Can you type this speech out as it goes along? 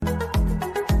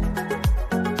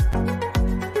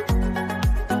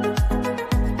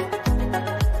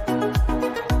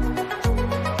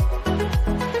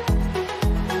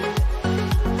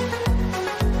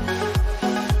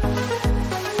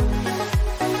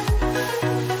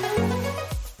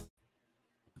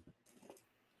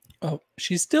Oh,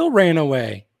 she still ran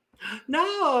away.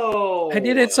 No! I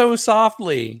did it so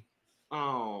softly.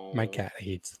 Oh. My cat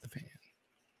hates the fan.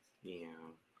 Yeah.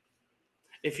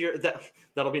 If you're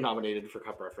that'll be nominated for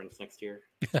Cup Reference next year.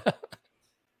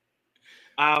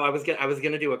 I was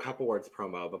gonna do a Cup Awards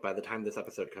promo, but by the time this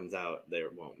episode comes out, they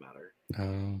won't matter.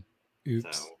 Oh,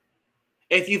 oops. So,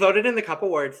 if you voted in the Cup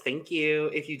Awards, thank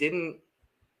you. If you didn't,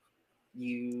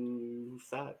 you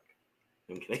suck.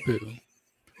 I'm kidding. Boo.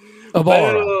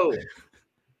 Abora. Boo.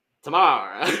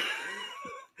 Tomorrow.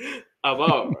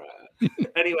 Abora.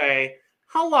 Anyway,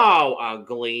 hello,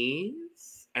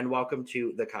 uglies, and welcome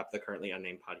to The Cup, the currently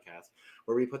unnamed podcast,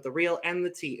 where we put the real and the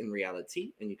tea in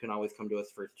reality, and you can always come to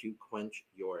us first to quench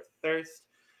your thirst.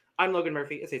 I'm Logan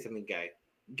Murphy. I say something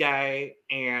gay,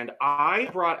 and I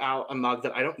brought out a mug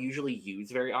that I don't usually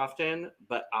use very often,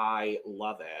 but I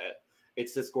love it.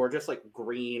 It's this gorgeous, like,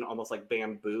 green, almost like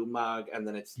bamboo mug, and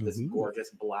then it's this gorgeous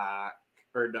black,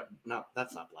 or no,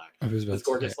 that's not black. This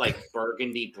gorgeous, like,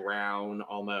 burgundy brown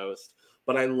almost.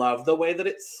 But I love the way that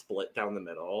it's split down the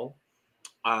middle.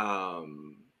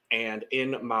 And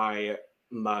in my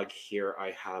mug here,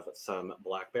 I have some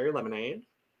blackberry lemonade,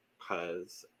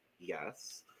 because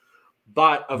yes.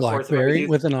 But of blackberry course,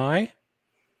 with an eye.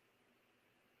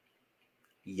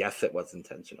 Yes, it was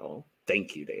intentional.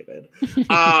 Thank you, David.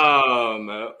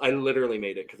 I literally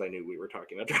made it because I knew we were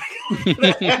talking about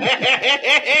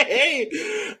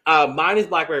Dragula. Mine is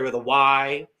blackberry with a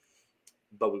Y,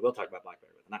 but we will talk about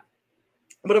blackberry with an I.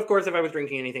 But of course, if I was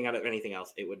drinking anything out of anything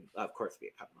else, it would, of course, be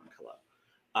a cup mug. Hello.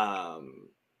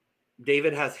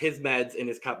 David has his meds in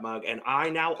his cup mug, and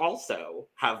I now also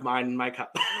have mine in my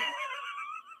cup.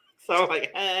 So I'm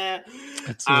like,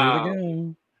 That's the way to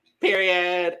go.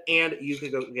 Period. And you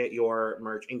can go get your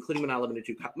merch, including the not limited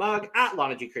to cup mug, at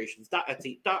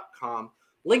lonagcreations.etsy.com.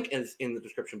 Link is in the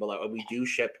description below. And we do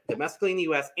ship domestically in the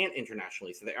US and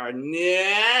internationally. So there are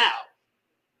no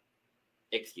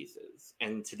excuses.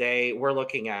 And today we're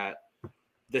looking at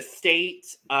the state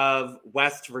of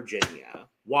West Virginia.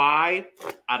 Why?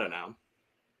 I don't know.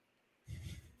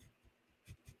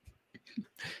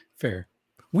 Fair.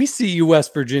 We see you,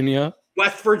 West Virginia.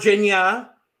 West Virginia.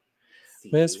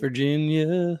 West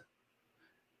Virginia,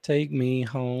 take me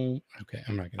home. Okay,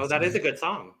 I'm not going to that is a good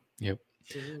song. Yep.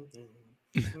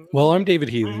 Well, I'm David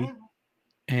Healy,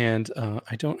 and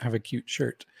I don't have a cute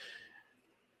shirt.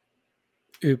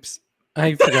 Oops.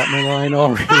 I forgot my line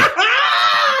already.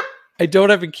 I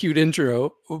don't have a cute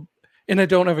intro, and I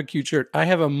don't have a cute shirt. I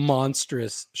have a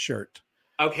monstrous shirt.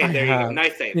 Okay, there you go.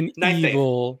 Nice save. An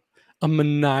evil, a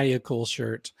maniacal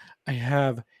shirt. I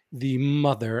have the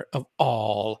mother of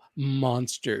all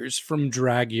monsters from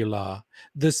Dragula,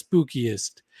 the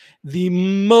spookiest, the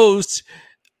most,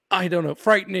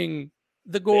 frightening,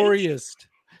 the goriest.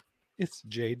 It's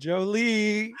J.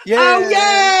 Jolie. Yay! Oh,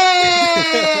 yay!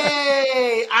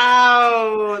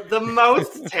 Oh, the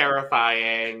most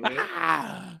terrifying.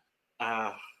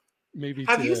 Maybe.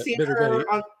 Have you seen her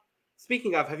on?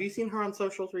 Speaking of, have you seen her on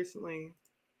socials recently?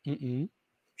 Mm-mm.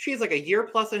 She is like a year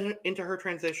plus into her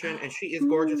transition, and she is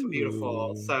gorgeous and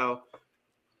beautiful. So,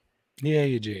 yeah,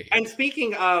 you do. And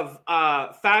speaking of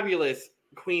fabulous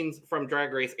queens from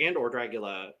Drag Race and or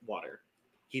Dragula, water.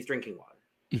 He's drinking water.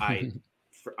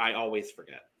 I always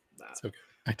forget that. It's okay.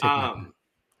 I take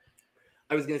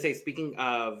I was going to say, speaking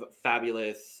of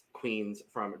fabulous queens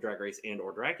from Drag Race and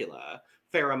or Dragula,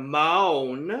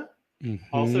 Pheromone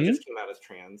also just came out as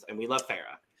trans, and we love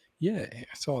Farrah. Yeah, I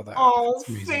saw that. Oh,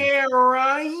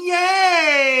 Farrah,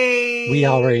 yay! We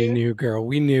already knew, girl.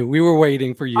 We knew. We were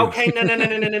waiting for you. Okay, no.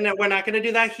 We're not going to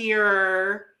do that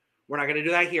here.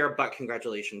 But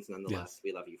congratulations nonetheless. Yes.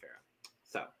 We love you, Farrah.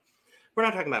 So, we're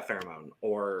not talking about Pheromone,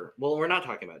 we're not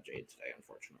talking about Jade today,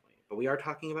 unfortunately. But we are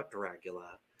talking about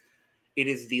Dragula. It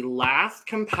is the last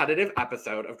competitive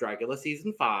episode of Dragula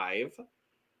Season 5.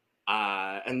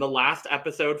 And the last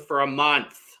episode for a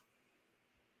month.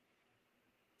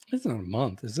 It's not a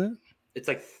month, is it? It's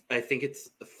like, I think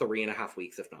it's 3.5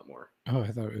 weeks, if not more. Oh, I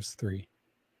thought it was 3.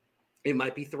 It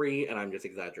might be 3, and I'm just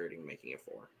exaggerating, making it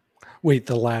 4. Wait,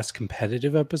 the last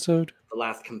competitive episode? The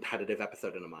last competitive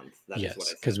episode in a month. That is what I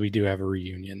said. Because we do have a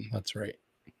reunion. That's right.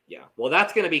 Yeah. Well,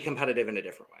 that's going to be competitive in a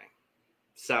different way.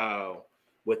 So,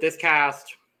 with this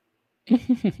cast,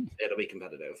 it'll be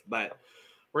competitive. But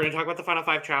we're going to talk about the Final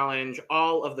 5 challenge,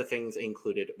 all of the things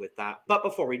included with that. But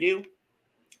before we do,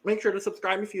 make sure to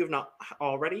subscribe if you have not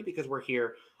already, because we're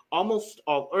here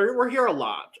we're here a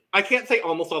lot. I can't say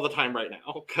almost all the time right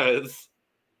now because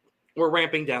we're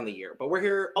ramping down the year, but we're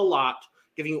here a lot,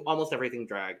 giving you almost everything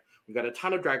drag. We've got a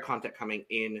ton of drag content coming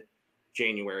in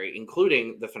January,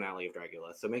 including the finale of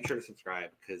Dragula. So make sure to subscribe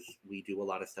because we do a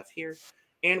lot of stuff here.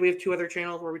 And we have 2 other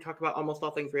channels where we talk about almost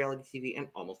all things reality TV and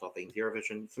almost all things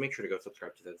Eurovision. So make sure to go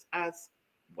subscribe to those as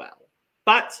well.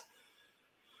 But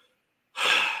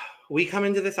we come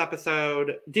into this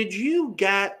episode. Did you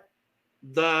get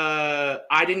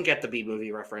I didn't get the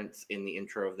B-movie reference in the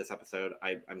intro of this episode.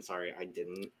 I'm sorry, I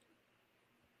didn't.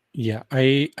 Yeah,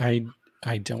 I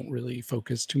don't really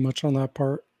focus too much on that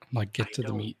part. Like, get to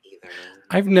the meat. Either.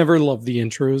 I've never loved the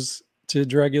intros to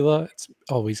Dragula. It's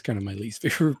always kind of my least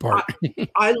favorite part.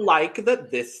 I like that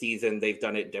this season they've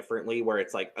done it differently, where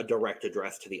it's like a direct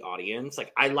address to the audience.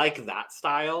 Like, I like that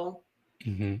style.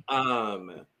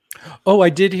 Oh, I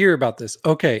did hear about this.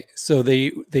 Okay, so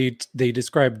they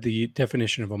described the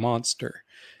definition of a monster.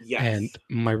 Yes. And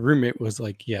my roommate was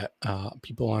like, yeah,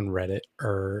 people on Reddit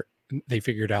they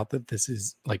figured out that this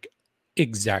is like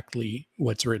exactly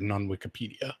what's written on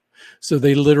Wikipedia. So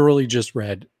they literally just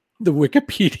read the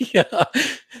Wikipedia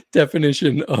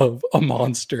definition of a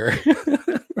monster.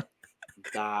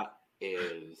 That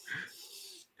is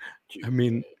stupid. I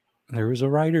mean, there was a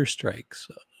writer's strike,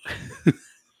 so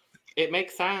it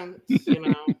makes sense, you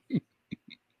know.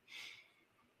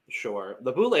 Sure.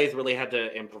 The Boulets really had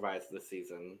to improvise this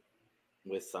season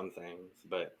with some things,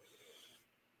 but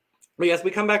yes,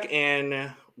 we come back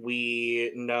in.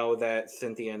 We know that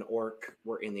Cynthia and Orc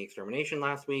were in the extermination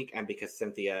last week, and because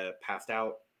Cynthia passed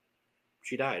out,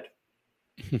 she died.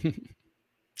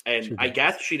 And I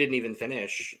guess she didn't even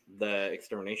finish the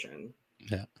extermination.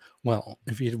 Yeah. Well,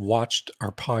 if you'd watched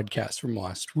our podcast from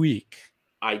last week.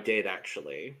 I did,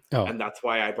 actually. Oh. And that's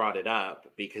why I brought it up,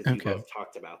 because you both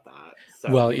talked about that. So,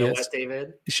 well, you know what,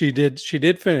 David? She did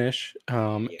finish,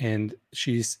 and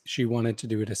she wanted to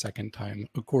do it a second time,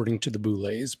 according to the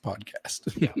Boulets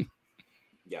podcast.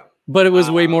 Yeah. But it was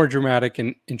way more dramatic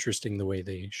and interesting the way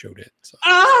they showed it. So.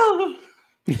 Oh!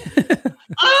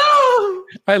 Oh!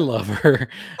 I love her.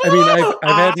 I mean,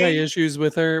 I've had my issues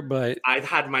with her, but I've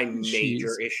had my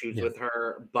major issues with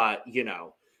her. But, you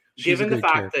know, given the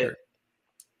fact that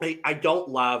I don't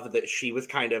love that she was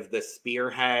kind of the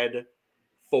spearhead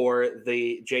for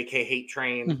the JK hate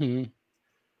train. Mm-hmm.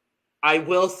 I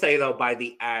will say, though, by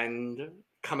the end,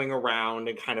 coming around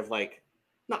and kind of like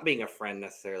not being a friend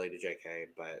necessarily to JK,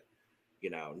 but,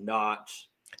 you know, not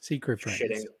secret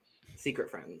friends. Secret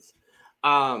friends.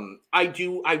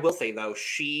 I will say, though,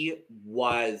 she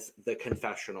was the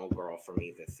confessional girl for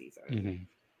me this season. Mm-hmm.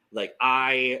 Like,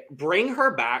 I bring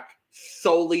her back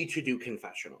solely to do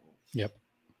confessionals. Yep.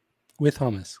 With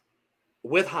hummus.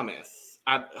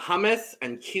 Hummus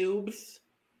and cubes.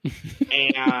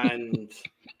 And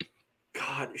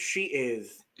God, she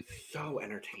is so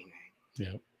entertaining.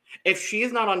 Yep. If she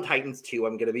is not on Titans 2,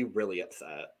 I'm going to be really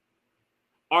upset.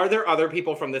 Are there other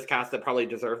people from this cast that probably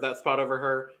deserve that spot over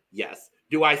her? Yes.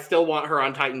 Do I still want her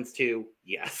on Titans 2?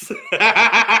 Yes.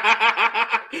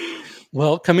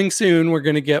 Well, coming soon, we're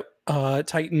going to get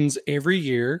Titans every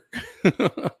year.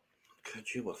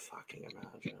 Could you fucking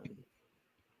imagine?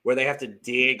 Where they have to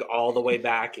dig all the way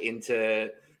back into...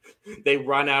 They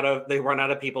run out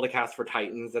of people to cast for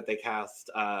Titans that they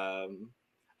cast... I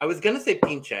was going to say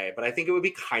Pinche, but I think it would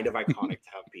be kind of iconic to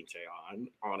have Pinche on,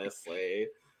 honestly.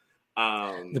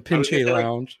 The Pinche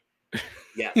Lounge. Like,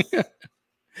 yes.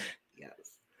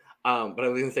 Yes. But I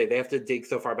was going to say, they have to dig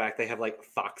so far back. They have like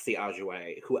Foxy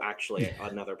Ajouet, who actually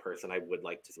another person I would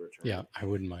like to return. Yeah, I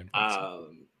wouldn't mind.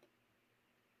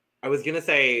 I was going to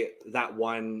say that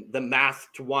one, the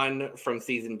masked one from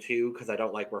season 2, because I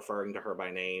don't like referring to her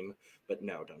by name. But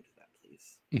no, don't do that,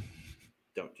 please.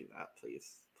 Don't do that,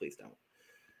 please. Please don't.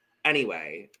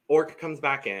 Anyway, Orc comes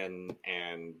back in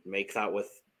and makes out with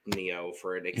Neo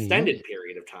for an extended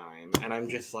period of time. And I'm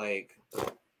just like,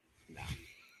 no.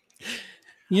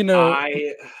 You know,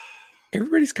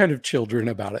 everybody's kind of children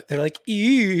about it. They're like,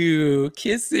 ew,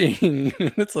 kissing.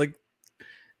 It's like,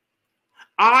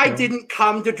 I didn't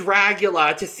come to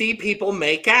Dragula to see people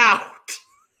make out.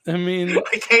 I mean,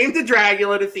 I came to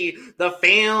Dragula to see the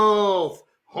filth.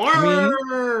 Horror. I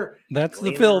mean, that's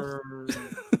the filth.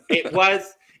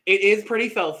 It is pretty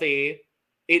filthy.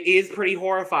 It is pretty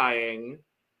horrifying.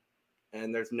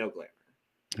 And there's no glamour.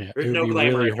 Yeah, it would be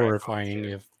really horrifying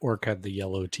if Orc had the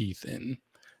yellow teeth in.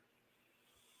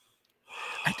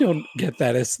 I don't get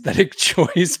that aesthetic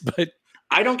choice, but...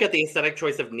 I don't get the aesthetic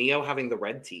choice of Neo having the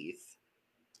red teeth.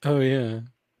 Oh, yeah.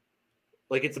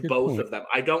 Like, it's both of them.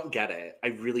 I don't get it. I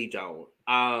really don't.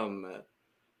 I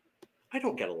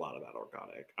don't get a lot about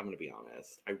Organic. I'm going to be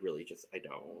honest. I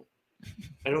don't.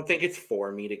 I don't think it's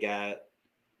for me to get,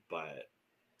 but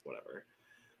whatever.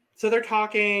 So they're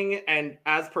talking, and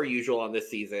as per usual on this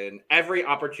season, every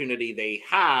opportunity they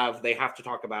have to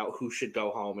talk about who should go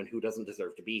home and who doesn't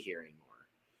deserve to be here anymore.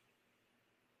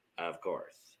 Of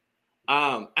course.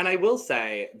 And I will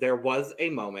say there was a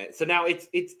moment. So now it's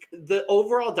the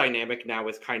overall dynamic now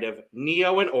is kind of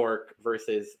Neo and Orc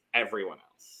versus everyone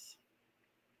else.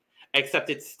 Except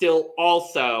it's still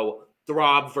also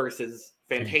Throb versus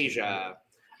Fantasia.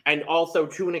 And also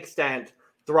to an extent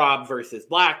Throb versus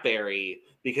Blackberry,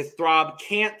 because Throb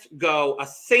can't go a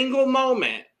single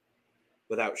moment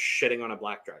without shitting on a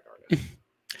black drag artist.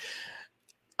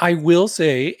 I will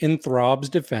say, in Throb's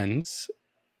defense,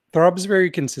 Throb's very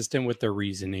consistent with their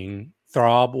reasoning.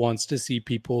 Throb wants to see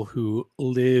people who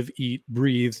live, eat,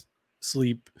 breathe,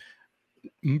 sleep,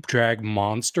 drag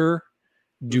monster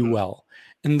do well.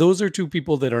 And those are two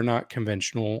people that are not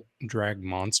conventional drag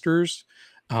monsters.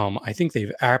 I think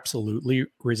they've absolutely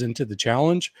risen to the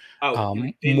challenge. Oh,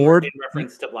 in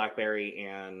reference to Blackberry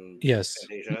and yes,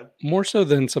 Fantasia? More so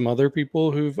than some other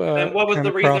people who've And what was kind the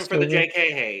of reason crossed for the over. JK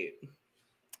hate?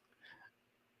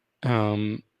 Lack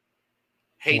of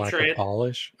Hatred.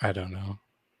 polish. I don't know.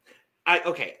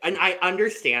 Okay, and I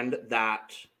understand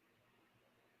that.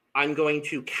 I'm going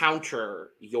to counter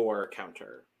your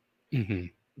counter. Mm-hmm.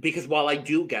 Because while I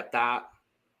do get that,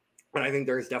 and I think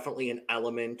there's definitely an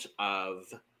element of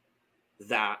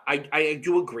that, I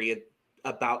do agree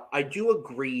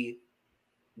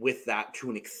with that to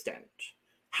an extent.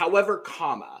 However,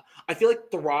 comma, I feel like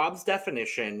Throb's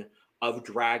definition of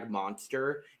drag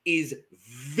monster is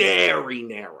very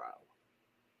narrow.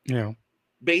 Yeah.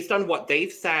 Based on what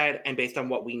they've said and based on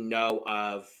what we know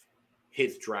of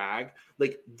his drag,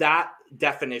 like that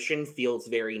definition feels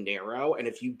very narrow. And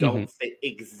if you don't fit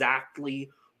exactly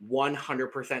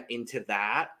 100% into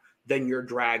that, then your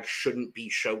drag shouldn't be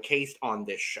showcased on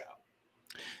this show.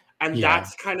 And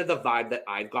that's kind of the vibe that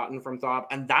I've gotten from Throb.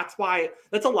 And that's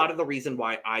a lot of the reason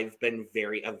why I've been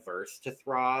very averse to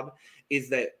Throb, is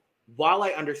that while I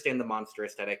understand the monster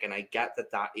aesthetic and I get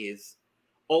that that is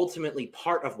ultimately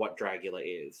part of what Dragula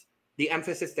is, the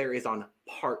emphasis there is on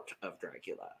part of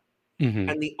Dragula.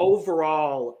 And the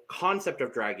overall concept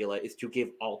of Dragula is to give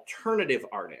alternative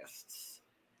artists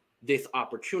this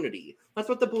opportunity. That's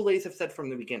what the Boulets have said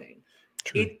from the beginning.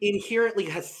 True. It inherently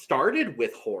has started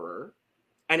with horror,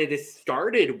 and it has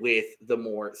started with the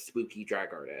more spooky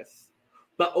drag artists.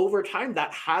 But over time,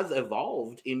 that has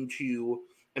evolved into,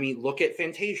 I mean, look at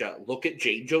Fantasia. Look at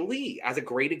Jade Jolie as a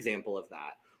great example of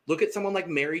that. Look at someone like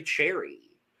Mary Cherry.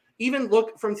 Even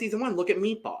look from season 1, look at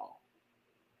Meatball.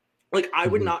 Like, I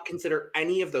would not consider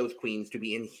any of those queens to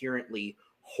be inherently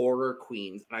horror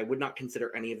queens, and I would not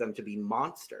consider any of them to be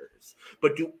monsters.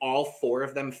 But do all 4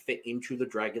 of them fit into the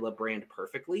Dragula brand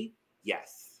perfectly?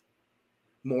 Yes.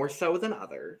 More so than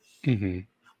others.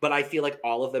 But I feel like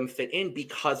all of them fit in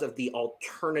because of the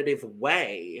alternative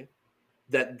way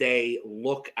that they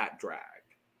look at drag.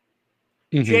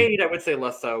 Jade, I would say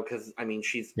less so, because I mean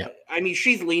she's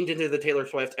leaned into the Taylor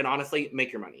Swift, and honestly,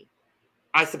 make your money.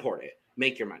 I support it.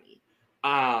 Make your money.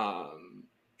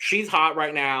 She's hot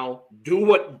right now. Do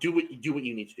what you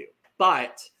need to do.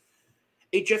 But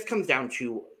it just comes down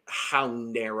to how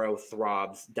narrow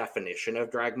Throb's definition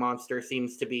of drag monster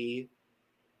seems to be,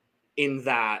 in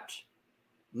that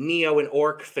Neo and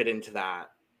Orc fit into that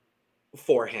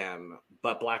for him,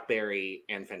 but Blackberry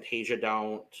and Fantasia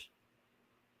don't,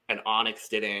 and Onyx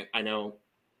didn't. I know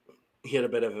he had a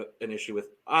bit of an issue with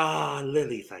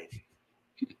Lily fighting.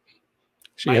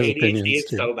 My ADHD is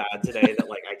so bad today that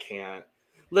like I can't.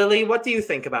 Lily, what do you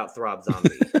think about Throb Zombie?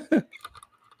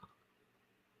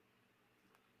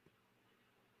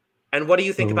 And what do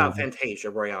you think about Fantasia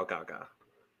Royale Gaga?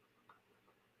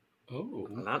 Oh,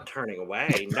 I'm not turning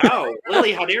away. No,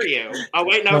 Lily, how dare you? Oh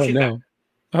wait, no, she's no. back.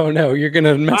 Oh no, you're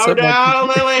gonna mess up.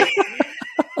 Oh no, Lily.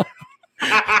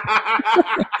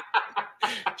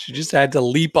 She just had to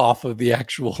leap off of the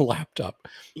actual laptop.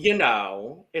 You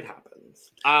know, it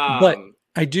happens. But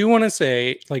I do want to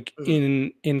say, like,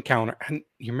 in counter, and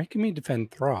you're making me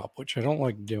defend Throb, which I don't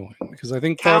like doing, because I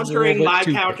think countering my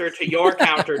counter to your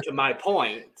counter to my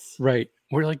points. Right.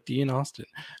 We're like D and Austin.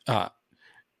 I'm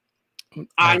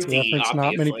D, obviously.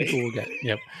 Not many people will get.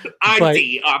 Yep. I'm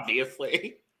D,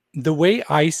 obviously. The way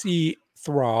I see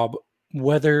Throb,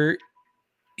 whether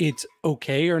it's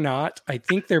okay or not, I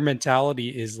think their mentality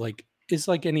is like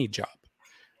any job.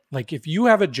 Like, if you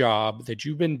have a job that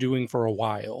you've been doing for a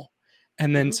while,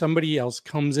 and then somebody else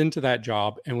comes into that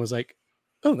job and was like,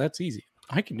 oh, that's easy.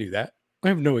 I can do that. I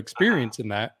have no experience in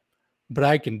that, but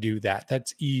I can do that.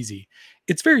 That's easy.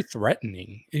 It's very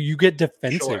threatening. You get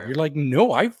defensive. Sure. You're like,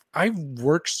 no, I've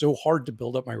worked so hard to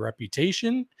build up my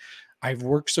reputation. I've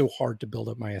worked so hard to build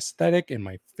up my aesthetic and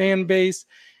my fan base.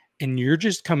 And you're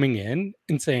just coming in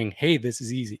and saying, hey, this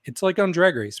is easy. It's like on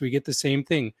Drag Race. We get the same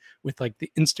thing with like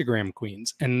the Instagram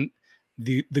queens and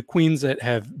the queens that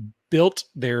have built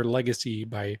their legacy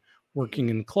by working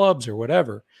in clubs or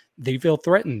whatever, they feel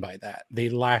threatened by that. They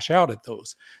lash out at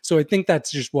those. So I think that's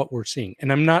just what we're seeing.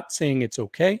 And I'm not saying it's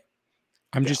okay.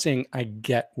 I'm Yeah. just saying I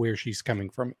get where she's coming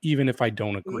from, even if I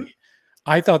don't Mhm. agree.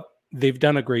 I thought they've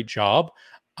done a great job.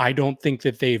 I don't think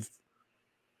that they've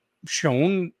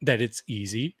shown that it's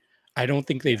easy. I don't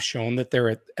think Yeah. they've shown that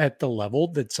they're at the level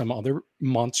that some other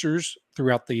monsters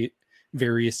throughout the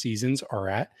various seasons are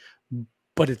at.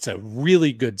 But it's a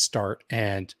really good start.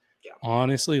 And Yeah.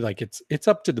 honestly, like it's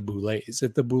up to the Boulets.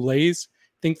 If the Boulets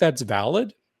think that's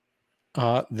valid,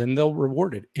 then they'll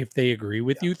reward it. If they agree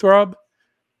with Yeah. you, Throb,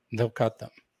 they'll cut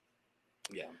them.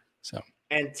 Yeah. So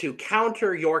And to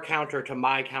counter your counter to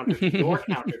my counter to your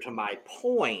counter to my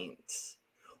point,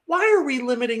 why are we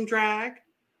limiting drag?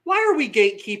 Why are we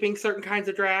gatekeeping certain kinds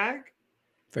of drag?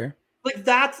 fair. Like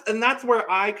that's where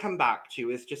I come back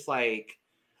to is just like,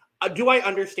 do I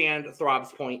understand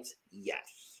Throb's points?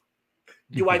 Yes.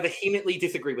 Do I Mhm. vehemently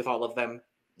disagree with all of them?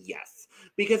 Yes.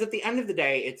 Because at the end of the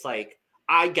day, it's like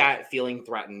I get feeling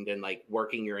threatened and like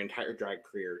working your entire drag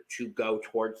career to go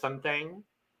towards something,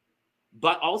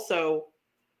 but also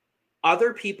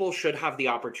other people should have the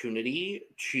opportunity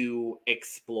to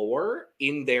explore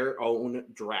in their own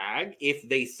drag if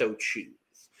they so choose.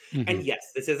 And Mhm.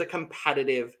 yes, this is a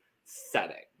competitive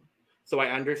setting. So I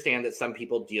understand that some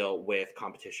people deal with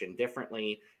competition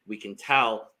differently. We can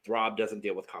tell Throb doesn't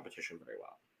deal with competition very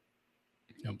well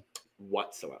Nope.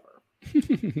 whatsoever.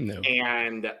 No.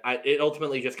 And it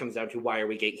ultimately just comes down to why are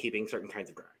we gatekeeping certain kinds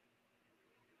of drag?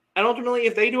 And ultimately,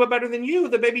 if they do it better than you,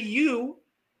 then maybe you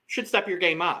should step your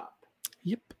game up.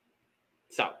 Yep.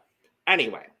 So,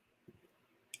 anyway,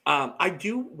 I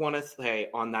do want to say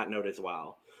on that note as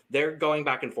well, they're going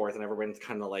back and forth, and everyone's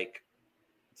kind of like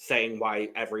saying why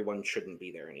everyone shouldn't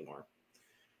be there anymore.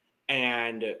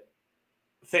 And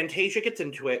Fantasia gets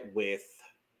into it with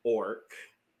Orc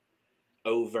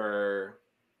over,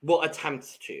 well,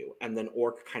 attempts to, and then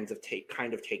Orc kind of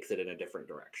takes it in a different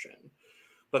direction.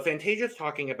 But Fantasia's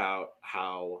talking about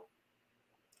how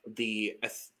the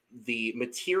the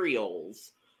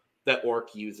materials that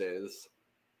Orc uses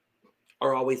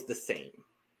are always the same,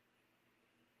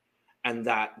 and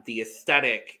that the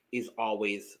aesthetic is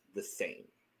always the same.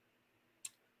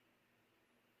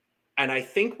 And I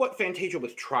think what Fantasia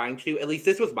was trying to do, at least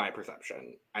this was my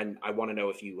perception, and I want to know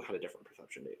if you had a different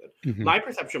perception, David. Mhm. My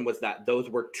perception was that those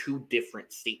were two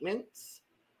different statements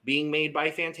being made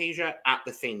by Fantasia at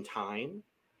the same time.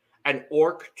 And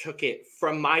Orc took it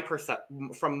from my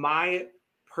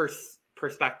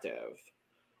perspective.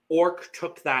 Orc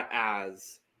took that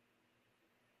as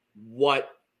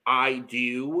what I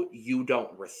do, you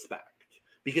don't respect.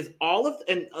 Because all of,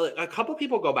 and a couple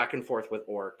people go back and forth with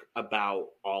Orc about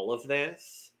all of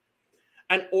this.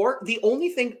 And Orc, the only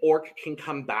thing Orc can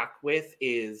come back with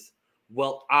is,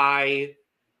 well, I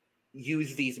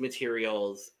use these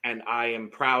materials and I am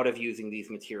proud of using these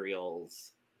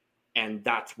materials. And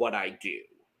that's what I do.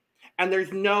 And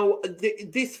there's no,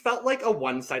 this felt like a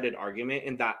one sided argument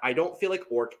in that I don't feel like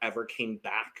Orc ever came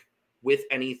back with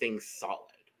anything solid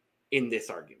in this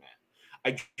argument.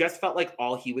 I just felt like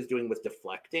all he was doing was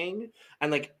deflecting.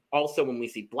 And like also when we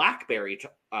see Blackberry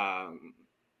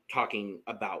talking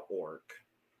about Orc,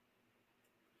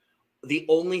 the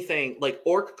only thing, like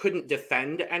Orc couldn't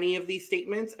defend any of these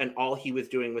statements, and all he was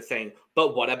doing was saying,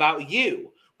 but what about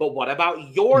you? But what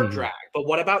about your Mhm. drag? But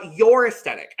what about your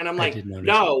aesthetic? And I'm I like, did notice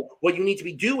that. no, what you need to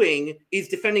be doing is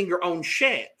defending your own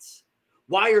shit.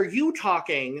 Why are you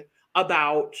talking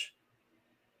about,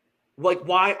 like,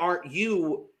 why aren't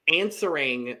you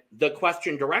answering the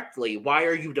question directly? Why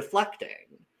are you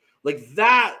deflecting? Like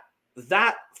that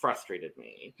frustrated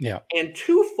me. Yeah. And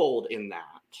twofold in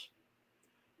that,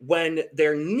 when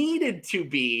there needed to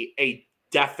be a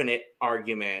definite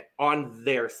argument on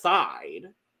their side,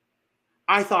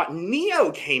 I thought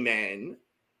Neo came in.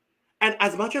 And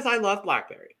as much as I love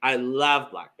Blackberry, I love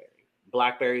Blackberry.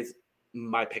 Blackberry's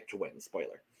my pick to win,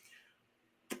 spoiler.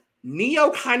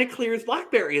 Neo kind of clears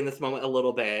Blackberry in this moment a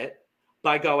little bit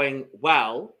by going,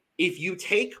 well, if you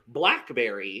take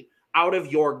Blackberry out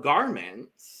of your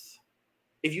garments,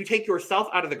 if you take yourself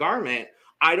out of the garment,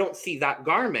 I don't see that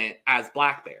garment as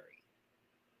Blackberry.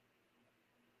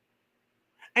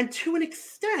 And to an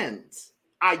extent,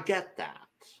 I get that.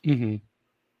 Mhm.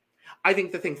 I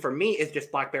think the thing for me is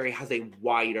just Blackberry has a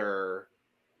wider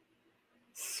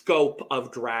scope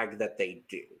of drag that they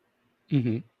do.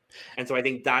 Mhm. And so I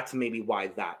think that's maybe why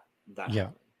that Yeah.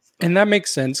 happens. And But that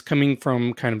makes sense coming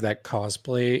from kind of that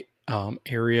cosplay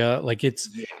area. Like yeah.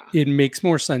 it makes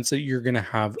more sense that you're going to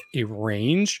have a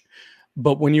range.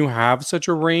 But when you have such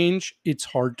a range, it's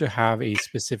hard to have a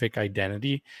specific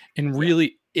identity. And Yeah.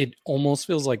 really, it almost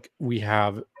feels like we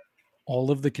have all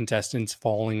of the contestants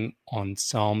falling on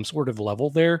some sort of level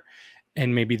there.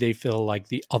 And maybe they feel like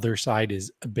the other side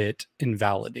is a bit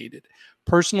invalidated.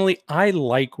 Personally, I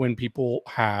like when people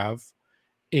have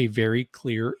a very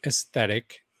clear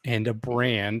aesthetic and a Mhm.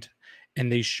 brand,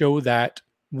 and they show that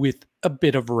with a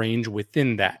bit of range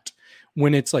within that.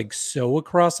 When it's like so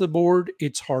across the board,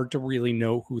 it's hard to really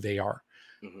know who they are.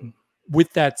 Mhm.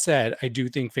 With that said, I do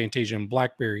think Fantasia and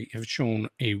Blackberry have shown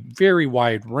a very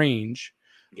wide range,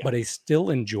 Yeah. but I still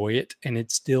enjoy it and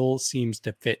it still seems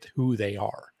to fit who they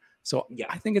are. So Yeah.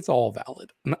 I think it's all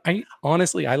valid. And I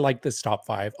honestly, I like this top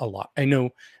five a lot. I know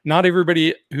not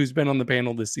everybody who's been on the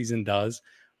panel this season does,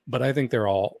 but I think they're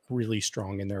all really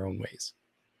strong in their own ways.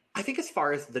 I think as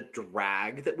far as the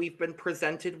drag that we've been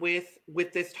presented with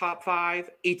this top five,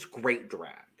 it's great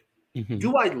drag. Mhm.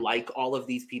 Do I like all of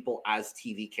these people as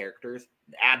TV characters?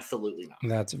 Absolutely not.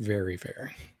 That's very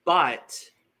fair. But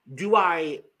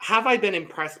have I been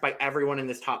impressed by everyone in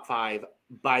this top five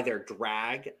by their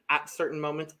drag at certain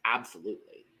moments?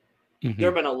 Absolutely. There Mhm.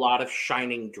 have been a lot of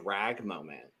shining drag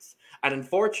moments. And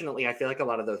unfortunately, I feel like a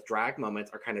lot of those drag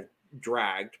moments are kind of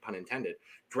dragged, pun intended,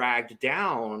 dragged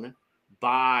down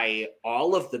by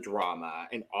all of the drama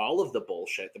and all of the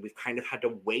bullshit that we've kind of had to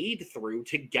wade through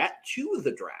to get to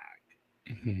the drag.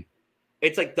 Mhm.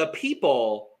 It's like the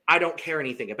people I don't care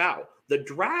anything about. The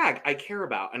drag I care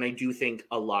about, and I do think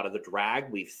a lot of the drag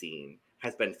we've seen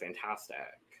has been fantastic.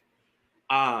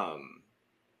 Um,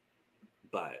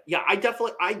 but yeah, I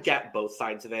get both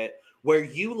sides of it. Where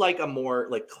you like a more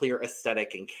like clear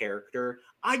aesthetic and character,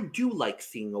 I do like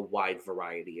seeing a wide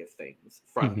variety of things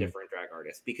from Mhm. different drag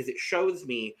artists because it shows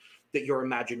me that your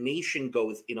imagination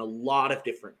goes in a lot of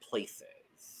different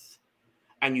places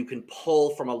and you can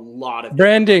pull from a lot of different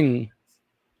Branding.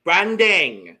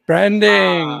 branding.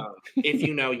 Branding. If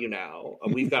you know, you know.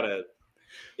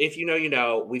 If you know, you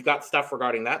know. We've got stuff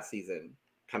regarding that season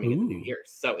coming in the new Ooh. year.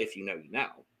 So if you know, you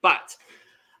know. But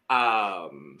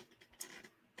um,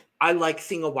 I like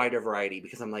seeing a wider variety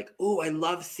because I'm like, oh, I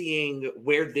love seeing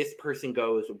where this person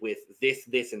goes with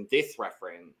this, and this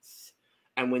reference.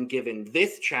 And when given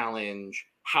this challenge,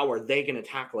 how are they going to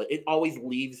tackle it? It always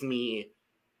leaves me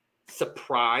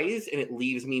surprised and it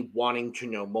leaves me wanting to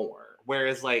know more.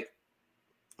 Whereas, like,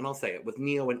 and I'll say it with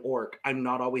Neo and Orc, I'm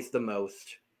not always the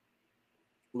most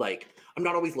like I'm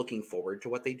not always looking forward to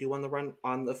what they do on the run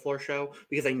on the floor show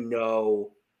because I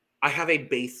know I have a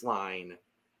baseline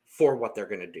for what they're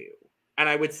gonna do. And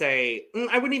I would say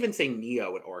I wouldn't even say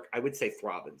Neo and Orc. I would say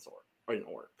Throb and Zork or an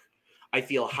Orc. I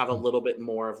feel have a little bit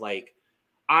more of like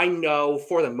I know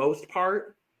for the most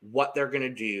part what they're gonna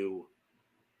do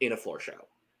in a floor show.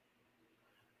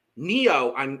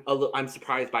 Neo, I'm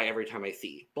surprised by every time I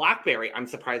see. Blackberry, I'm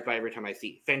surprised by every time I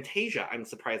see. Fantasia, I'm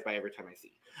surprised by every time I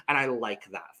see. And I like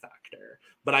that factor.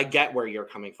 But I get where you're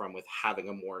coming from with having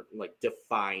a more like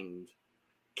defined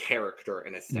character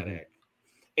and Mhm. aesthetic.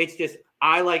 It's just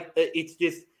I like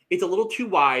it's a little too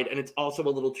wide and it's also a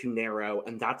little too narrow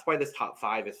and that's why this top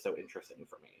 5 is so interesting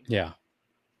for me. Yeah,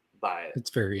 But it's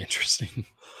very interesting.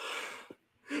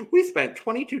 we spent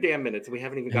 22 damn minutes and we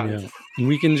haven't even I gotten to know.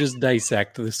 We can just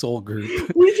dissect this whole group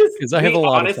because I have a we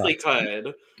lot of honestly thoughts.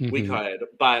 could. We Mhm. could.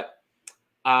 But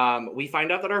we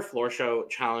find out that our floor show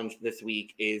challenge this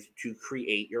week is to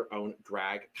create your own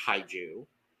drag kaiju,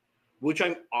 which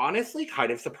I'm honestly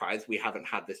kind of surprised we haven't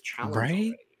had this challenge Right?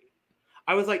 already.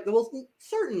 I was like, well,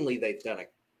 certainly they've done a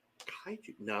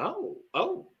kaiju. No.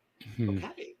 Oh, Mhm.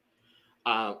 okay.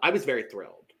 I was very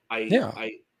thrilled. Yeah.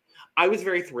 I was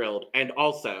very thrilled, and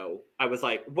also I was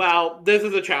like, well, this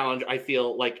is a challenge I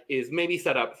feel like is maybe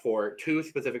set up for two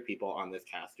specific people on this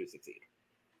cast to succeed.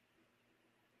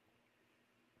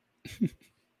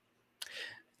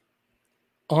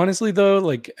 Honestly, though,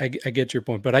 like I get your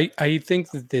point, but I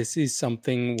think that this is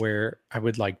something where I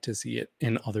would like to see it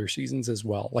in other seasons as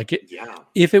well. Like it, Yeah.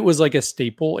 if it was like a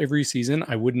staple every season,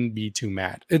 I wouldn't be too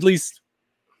mad. At least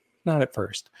not at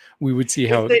first. We would see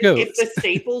how it If goes. the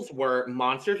staples were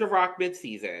Monsters of Rock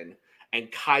mid-season and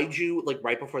Kaiju like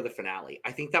right before the finale,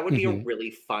 I think that would be a Mhm,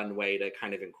 really fun way to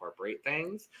kind of incorporate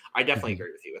things. I definitely mhm.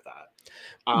 agree with you with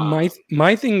that.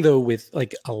 My thing though with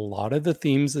like a lot of the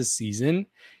themes this season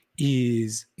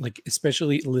is like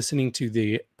especially listening to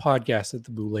the podcast that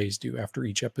the Boulets do after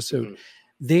each episode, Mhm.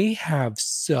 they have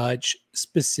such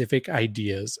specific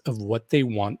ideas of what they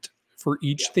want for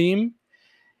each Yeah. theme.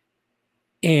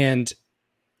 And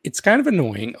it's kind of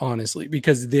annoying, honestly,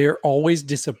 because they're always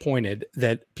disappointed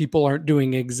that people aren't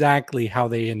doing exactly how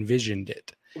they envisioned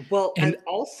it. Well, And and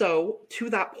also to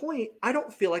that point, I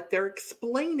don't feel like they're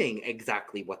explaining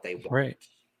exactly what they want. right.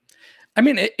 I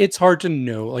mean, it's hard to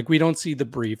know. Like, we don't see the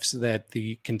briefs that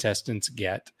the contestants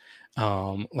get.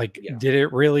 Like, Yeah. did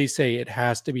it really say it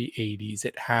has to be 80s?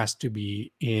 It has to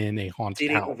be in a haunted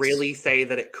Did it house. really say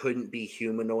that it couldn't be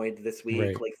humanoid this week?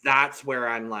 Right. Like, that's where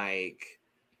I'm like,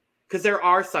 because there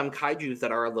are some kaijus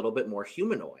that are a little bit more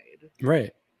humanoid.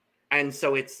 Right. And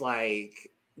so it's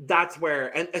like, that's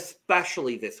where, and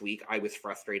especially this week, I was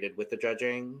frustrated with the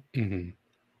judging Hmm.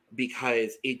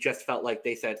 because it just felt like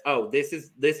they said, oh,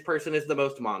 this person is the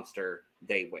most monster,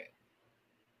 they win.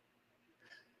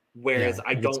 Yeah, Whereas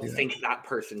I I could don't see that. think that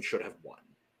person should have won.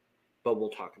 But we'll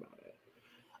talk about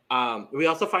it. We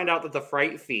also find out that the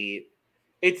fright feat,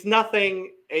 it's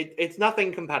nothing. It's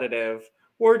nothing competitive.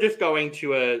 We're just going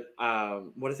to a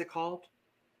what is it called?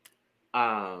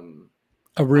 Um,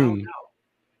 A oh room, no,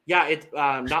 yeah, it's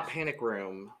not panic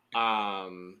room.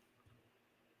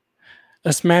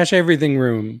 a smash everything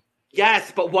room,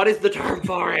 Yes, but what is the term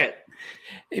for it?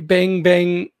 a bang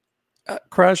bang,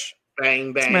 crush,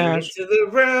 Bang bang smash. into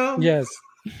the room. Yes,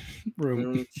 room.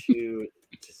 Room to.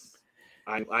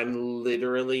 I'm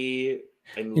literally.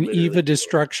 I'm An literally Eva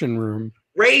destruction room,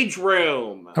 rage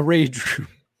room. a rage room.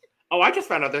 Oh, I just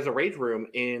found out there's a rage room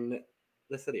in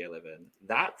the city I live in.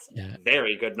 That's Yeah,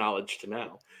 very good knowledge to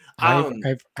know. I've,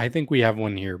 I've, I think we have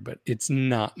one here, but it's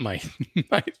not my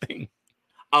my thing.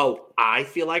 Oh, I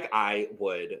feel like I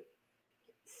would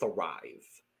thrive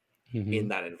in Hmm.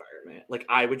 that environment. Like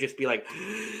I would just be like,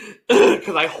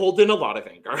 because I hold in a lot of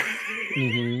anger.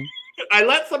 Hmm. I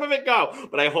let some of it go,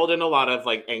 but I hold in a lot of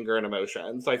like anger and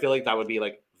emotion. So I feel like that would be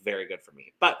like very good for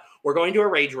me. But we're going to a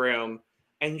rage room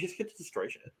and you just get to destroy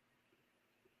shit.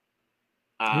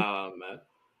 Um,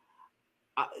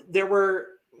 there were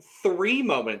three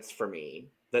moments for me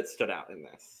that stood out in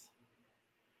this,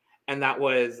 and that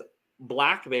was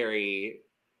Blackberry,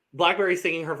 Blackberry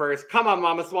singing her verse, "Come on,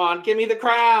 Mama Swan, give me the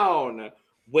crown," Just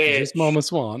which Mama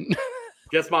Swan.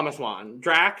 just Mama Swan,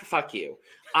 Drac, fuck you.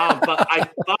 But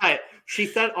she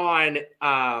said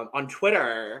on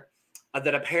Twitter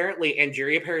that apparently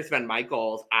Angeria Paris Van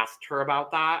Michaels asked her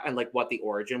about that and like what the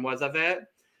origin was of it,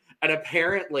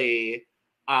 and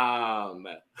um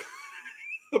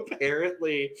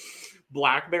apparently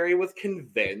Blackberry was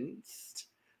convinced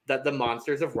that the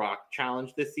Monsters of Rock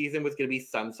challenge this season was going to be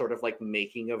some sort of like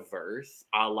making a verse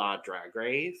a la Drag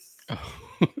Race.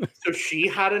 So she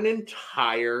had an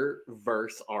entire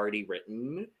verse already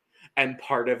written, and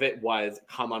part of it was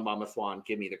 "Come on, Mama Swan,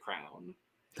 give me the crown,"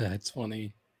 That's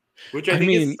funny. which I I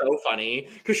think is mean, so funny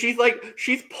because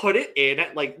she's put it in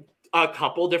at like a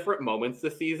couple different moments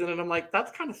this season, and I'm like,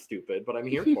 that's kind of stupid, but I'm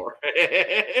here for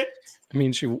it.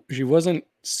 she wasn't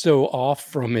so off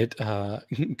from it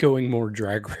going more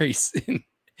drag race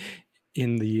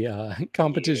in the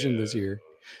competition this Yeah. year.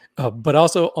 But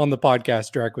also on the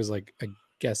podcast, Drac was like, I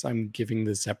guess I'm giving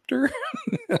the scepter.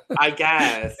 I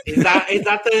guess is that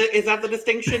the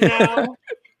distinction now?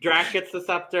 Drac gets the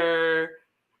scepter,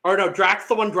 or no? Drac's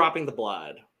the one dropping the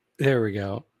blood. There we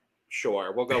go.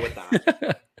 Sure, we'll go with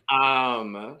that.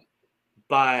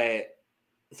 But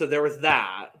so there was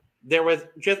that. There was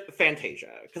just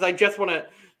Fantasia because I just want to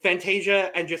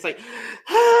Fantasia and just like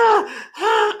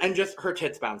and just her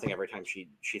tits bouncing every time she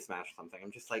smashed something.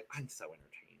 I'm just like I'm so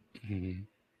entertained. Mhm.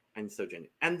 I'm so genuine.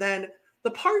 And then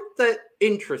the part that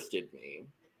interested me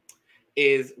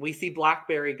is we see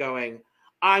Blackberry going,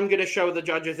 I'm going to show the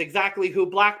judges exactly who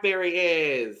Blackberry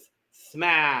is.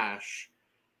 Smash.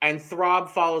 And Throb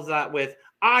follows that with,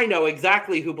 I know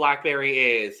exactly who Blackberry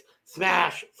is.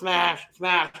 Smash, smash,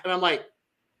 smash. And I'm like,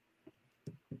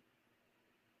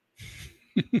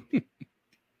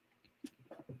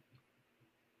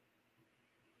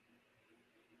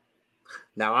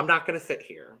 now I'm not going to sit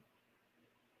here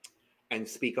and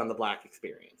speak on the Black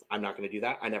experience. I'm not going to do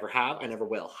that. I never have. I never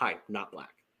will. Hi, not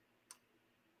Black.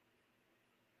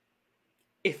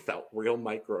 It felt real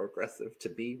microaggressive to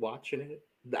be watching it.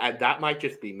 That might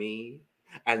just be me,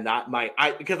 and that might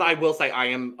because I will say I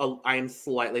am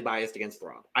slightly biased against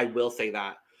Throb. I will say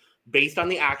that based on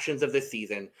the actions of this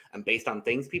season and based on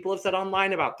things people have said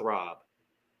online about Throb,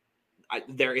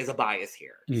 there is a bias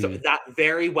here. So Mm. that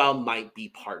very well might be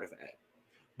part of it.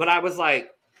 But I was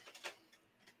like,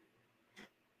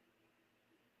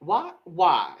 what?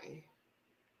 Why?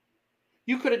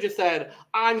 You could have just said,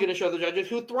 I'm going to show the judges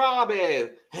who Throb is.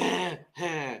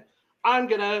 I'm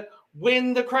going to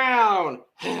win the crown.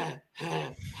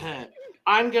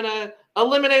 I'm going to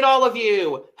eliminate all of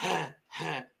you.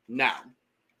 No.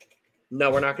 No,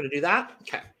 we're not going to do that?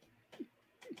 Okay.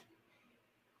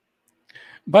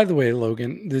 By the way,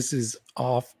 Logan, this is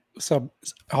off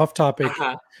off topic,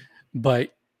 Uh-huh.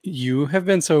 but you have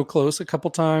been so close a couple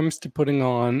times to putting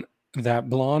on that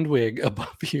blonde wig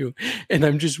above you, and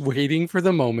I'm just waiting for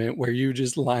the moment where you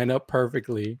just line up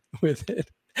perfectly with it.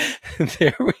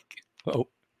 There we go.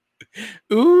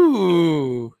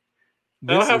 Ooh,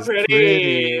 Oh, this how is pretty.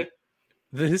 pretty.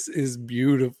 This is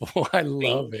beautiful. I Thank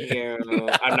love it. you.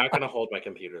 I'm not gonna hold my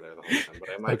computer there the whole time, but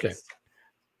I might Okay. just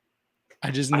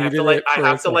I just I have to needed like it for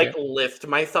a second. lift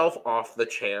myself off the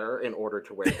chair in order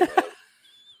to wear the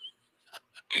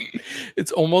wig.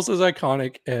 It's almost as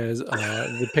iconic as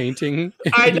the painting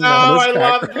I in know, Lana's I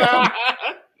love background.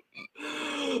 that.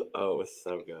 Oh, it was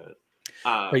so good.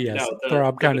 But yes, No,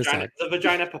 Throb kind of sucks. the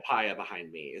vagina papaya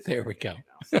behind me is There wearing we it go. right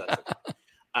now, so that's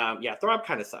okay. Yeah, Throb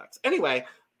kind of sucks. Anyway,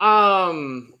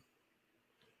 um,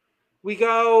 we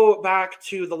go back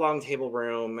to the long table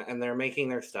room and they're making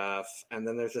their stuff, and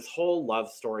then there's this whole love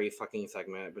story fucking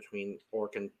segment between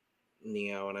Orc and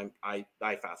Neo, and I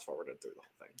fast forwarded through the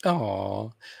whole thing.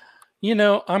 Oh,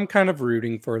 I'm kind of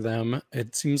rooting for them.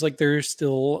 It seems like they're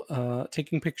still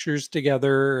taking pictures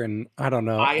together, and I don't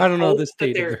know. I I don't know hope the that state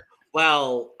of they're their.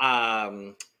 well.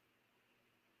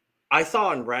 I saw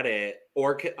on Reddit,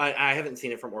 Orc. I haven't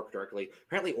seen it from Orc directly.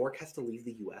 Apparently, Orc has to leave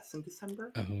the U.S. in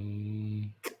December,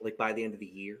 like by the end of the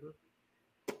year.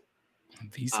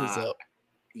 Visa's up.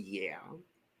 Yeah,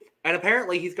 and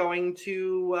apparently he's going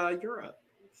to Europe,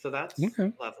 so that's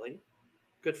Okay. lovely.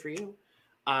 Good for you.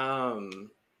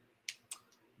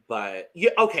 But yeah,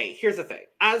 okay. Here's the thing: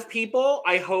 as people,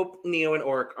 I hope Neo and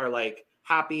Orc are like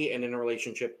happy and in a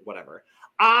relationship, whatever.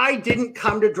 I didn't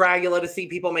come to Dragula to see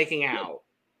people making out.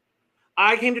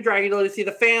 I came to Dragula to see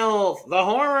the filth, the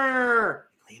horror,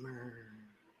 glamour.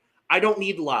 I don't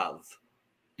need love.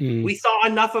 We saw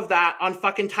enough of that on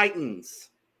fucking Titans.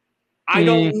 I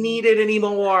don't need it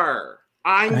anymore.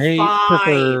 I'm I fine.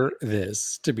 prefer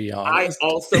this, to be I honest.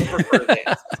 also prefer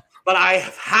this, but I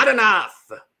have had enough.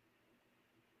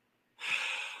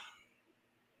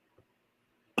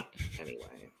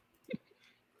 Anyway.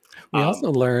 We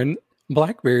also learned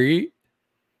Blackberry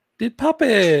did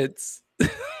puppets.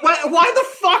 Why the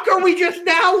fuck are we just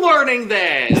now learning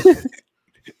this?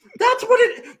 That's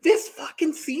what this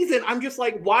fucking season, I'm just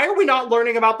like, why are we not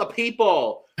learning about the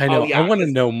people? I know. Oh, yeah, I want to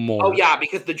know more. Oh, yeah,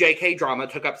 because the JK drama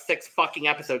took up 6 fucking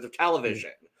episodes of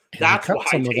television. And That's they cut why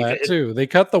some of that, too. They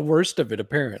cut the worst of it,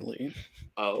 apparently.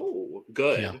 Oh,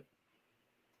 good. Yeah.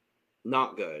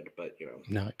 Not good, but,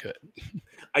 Not good.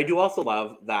 I do also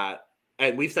love that,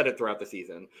 and we've said it throughout the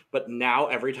season, but now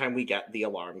every time we get the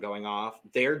alarm going off,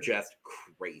 they're just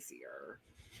crazier.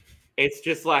 It's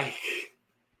just like...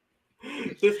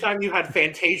 This time you had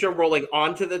Fantasia rolling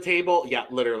onto the table. Yeah,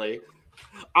 literally.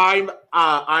 I'm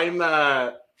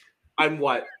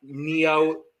what?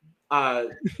 Neo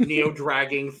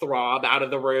dragging Throb out of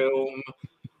the room.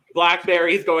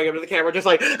 Blackberry's going up to the camera just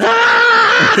like,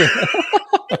 ah!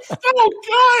 It's so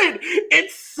good.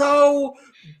 It's so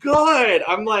good.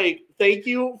 I'm like, thank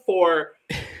you for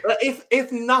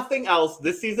if nothing else,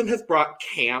 this season has brought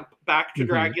camp back to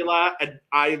Dragula, and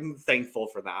I'm thankful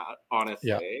for that, honestly.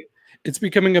 Yeah. It's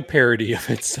becoming a parody of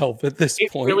itself at this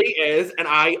point. It really is, and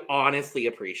I honestly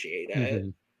appreciate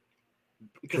it.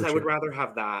 Because I would rather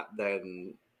have that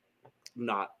than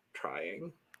not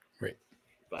trying. Right.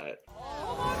 But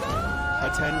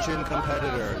attention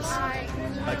competitors.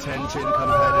 Attention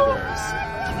competitors.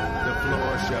 The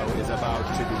floor show is about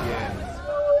to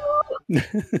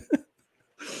begin.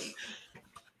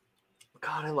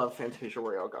 God, I love Fantasia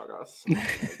Royale Gaga so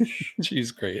much.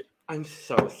 She's great. I'm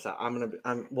so sad.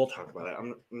 We'll talk about it.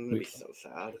 I'm gonna be so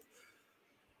sad.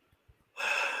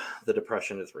 The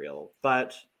depression is real.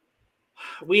 But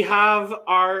we have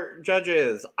our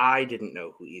judges. I didn't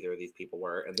know who either of these people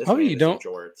were. And this you don't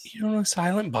jorts. You don't know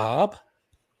Silent Bob?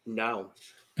 No.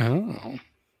 Oh.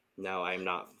 No, I'm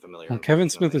not familiar. Well, Kevin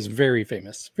Smith is very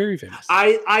famous. Very famous.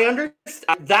 I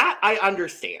understand that. I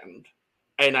understand.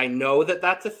 And I know that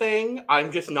that's a thing.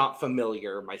 I'm just not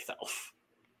familiar myself.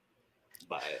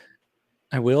 But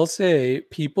I will say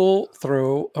people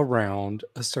throw around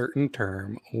a certain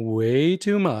term way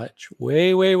too much.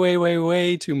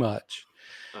 Way too much.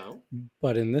 Oh.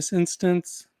 But in this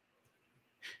instance,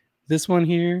 this one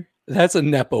here, that's a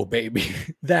Nepo baby.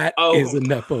 That is a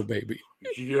Nepo baby.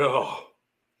 Yeah.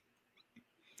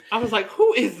 I was like,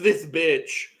 who is this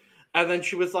bitch? And then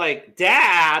she was like,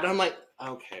 Dad. I'm like,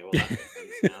 okay, well, that makes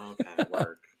sense now. Okay,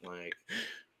 work. Like,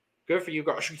 good for you,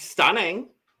 girl. She's stunning.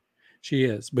 She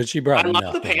is, but she brought nothing.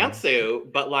 I love the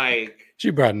pantsuit, but like... She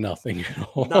brought nothing at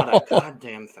all. Not a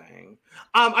goddamn thing.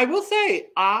 I will say,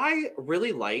 I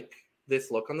really like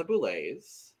this look on the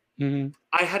Boulets. Mhm.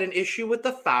 I had an issue with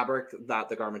the fabric that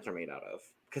the garments are made out of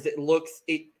because it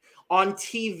on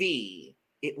TV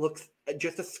it looks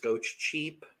just a scotch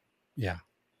cheap. Yeah.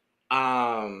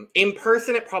 In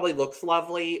person it probably looks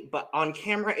lovely, but on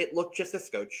camera it looked just a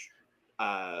scotch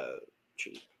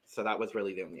cheap. So that was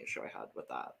really the only issue I had with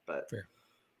that. But Fair.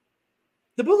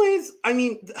 the Boulets, I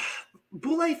mean,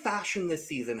 Boulet fashion this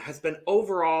season has been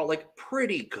overall like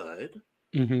pretty good.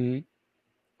 Mhm.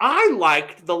 I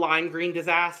liked the lime green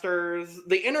disasters.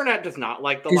 The internet does not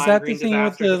like the Is lime that the green thing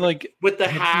with disasters the, like, with the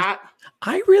headpiece? hat.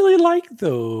 I really like I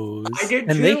those, did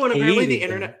and they too, and apparently the hated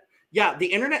them. internet, yeah, the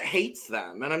internet hates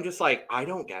them, and I'm just like, I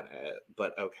don't get it,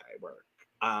 but okay, work.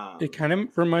 It kind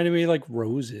of reminded me like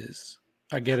roses.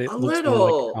 I get A it looks more like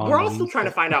little. We're also condoms, trying to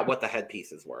but find out what the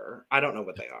headpieces were. I don't know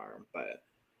what they are, but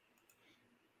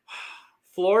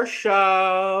floor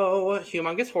show,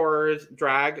 humongous horrors,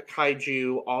 drag,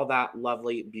 kaiju, all that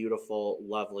lovely, beautiful,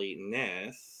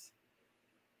 loveliness.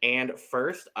 And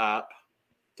first up,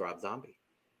 Throb Zombie.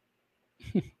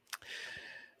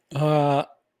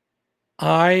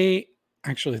 I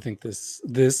actually think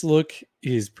this look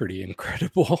is pretty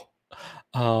incredible.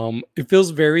 It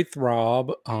feels very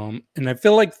Throb, and I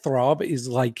feel like Throb is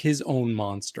like his own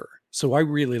monster. So I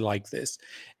really like this.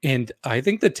 And I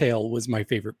think the tail was my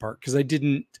favorite part because I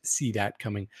didn't see that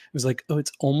coming. It was like, oh,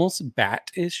 it's almost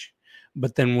bat-ish.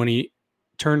 But then when he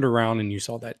turned around and you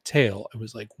saw that tail, I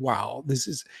was like, wow, this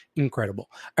is incredible.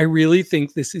 I really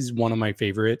think this is one of my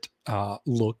favorite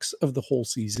looks of the whole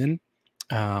season.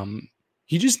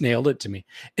 He just nailed it to me.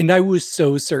 And I was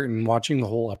so certain watching the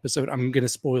whole episode. I'm going to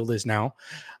spoil this now.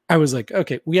 I was like,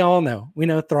 okay, we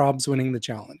know Throb's winning the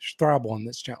challenge. Throb won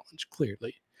this challenge,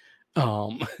 clearly.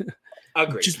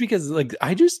 Agreed. Just because like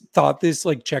I just thought this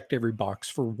like checked every box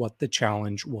for what the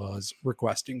challenge was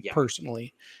requesting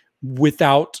personally,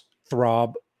 without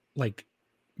Throb like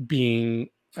being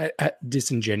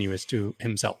disingenuous to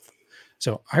himself.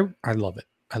 So I love it.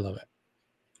 I love it.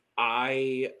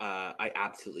 I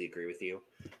absolutely agree with you.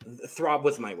 Throb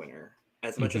was my winner.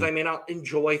 As much as Mhm. I may not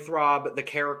enjoy Throb, the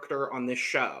character on this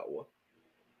show,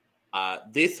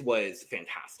 this was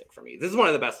fantastic for me. This is one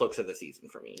of the best looks of the season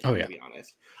for me, Oh, yeah. to be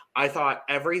honest. I thought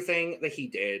everything that he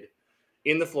did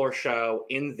in the floor show,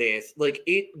 in this,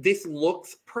 this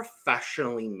looks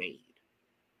professionally made.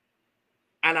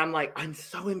 And I'm like, I'm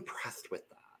so impressed with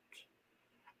that.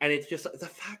 And it's just the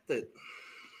fact that,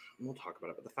 we'll talk about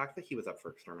it, but the fact that he was up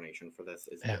for extermination for this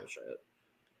is bullshit.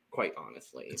 Quite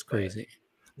honestly. It's crazy.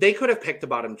 They could have picked a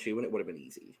bottom two and it would have been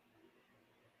easy.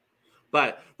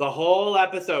 But the whole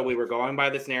episode, we were going by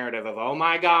this narrative of, oh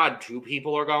my God, 2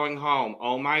 people are going home.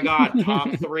 Oh my God, top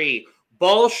 3.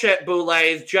 Bullshit,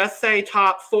 Boulets. Just say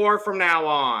top 4 from now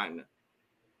on.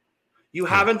 You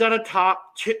haven't done a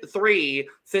top 3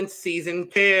 since season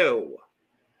 2.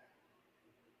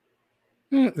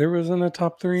 There wasn't a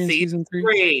top 3 in season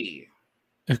 3?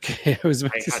 Okay, I was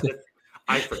about to say.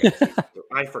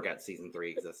 I forget season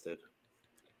 3 existed.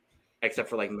 Except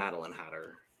for like Madeline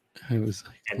Hatter. I was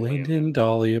like Landon,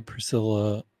 Dahlia,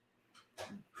 Priscilla.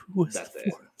 Who was That's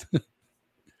the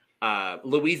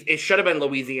fourth? It should have been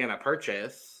Louisiana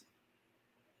Purchase.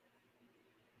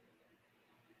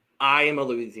 I am a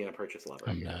Louisiana Purchase lover.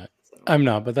 I'm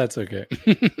not, but that's okay.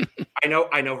 I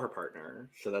know her partner,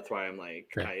 so that's why I'm like,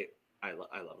 right. I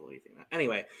love Louisiana.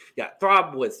 Anyway, yeah,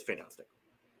 Throb was fantastic.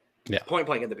 Yeah. Point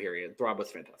blank in the period, Throb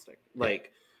was fantastic.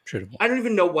 Like, I don't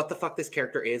even know what the fuck this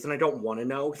character is, and I don't want to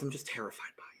know because I'm just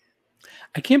terrified by it.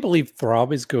 I can't believe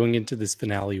Throb is going into this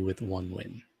finale with 1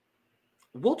 win.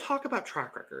 We'll talk about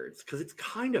track records because it's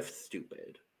kind of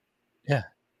stupid. Yeah.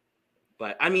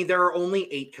 But I mean, there are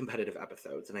only 8 competitive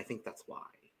episodes, and I think that's why.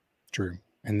 True.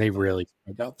 And they really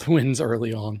got the wins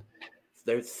early on.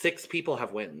 There's 6 people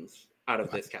have wins out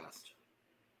of this cast.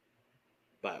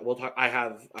 But we'll talk. I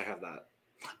have that.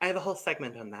 I have a whole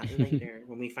segment on that later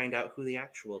when we find out who the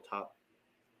actual top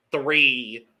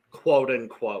 3 quote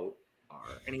unquote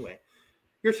are. Anyway,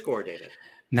 your score, David.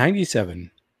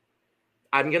 97.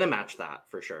 I'm gonna match that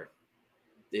for sure.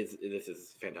 This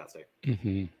is fantastic.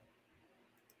 Mm-hmm.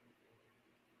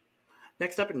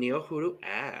 Next up, Neo Huru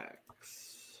X.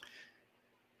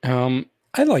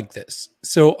 I like this.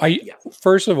 So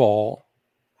first of all,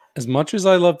 as much as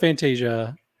I love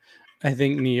Fantasia, I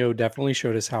think Neo definitely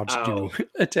showed us how to do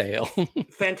a tail.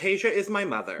 Fantasia is my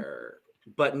mother,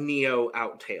 but Neo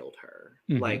out-tailed her,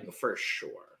 like for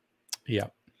sure. Yeah.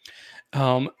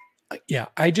 Yeah,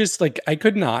 I just I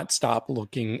could not stop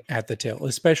looking at the tail,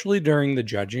 especially during the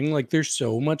judging. Like there's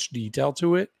so much detail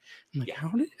to it. I'm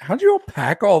like, how did you all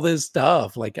pack all this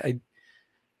stuff?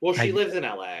 She lives in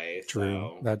LA. True.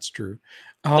 So that's true.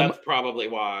 That's probably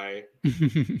why.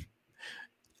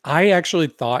 I actually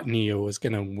thought Neo was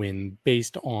going to win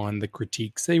based on the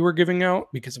critiques they were giving out,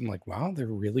 because I'm like, wow, they're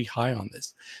really high on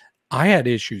this. I had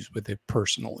issues with it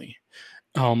personally.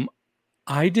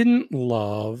 I didn't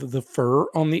love the fur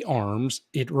on the arms.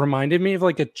 It reminded me of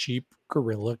like a cheap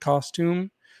gorilla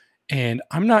costume. And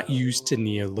I'm not used to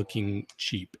Neo looking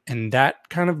cheap. And that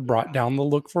kind of brought down the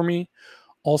look for me.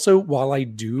 Also, while I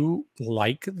do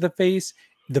like the face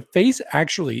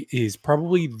actually is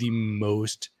probably the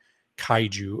most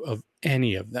kaiju of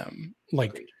any of them.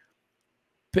 Agreed.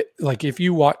 Like if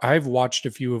you watch, I've watched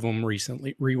a few of them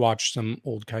recently, rewatched some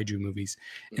old kaiju movies,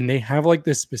 and they have like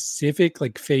this specific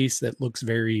like face that looks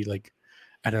very like,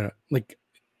 I don't know, like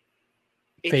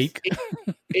fake.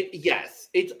 Yes,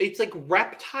 it's like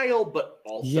reptile, but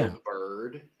also Yeah.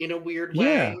 bird in a weird way.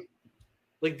 Yeah.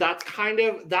 Like that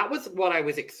was what I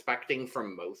was expecting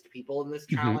from most people in this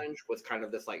challenge, was kind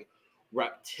of this like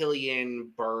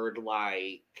reptilian bird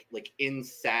like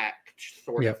insect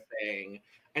sort of thing.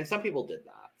 And some people did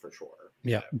that for sure.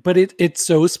 Yeah. But it's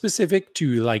so specific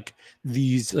to like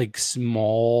these like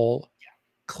small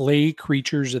clay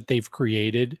creatures that they've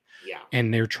created. Yeah.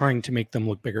 And they're trying to make them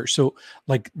look bigger. So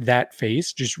like that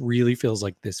face just really feels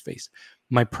like this face.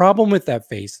 My problem with that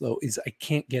face though is I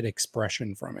can't get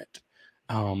expression from it.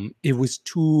 It was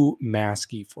too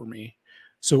masky for me.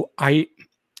 So I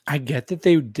get that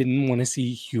they didn't want to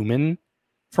see human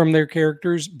from their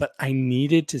characters, but I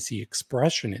needed to see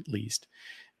expression at least.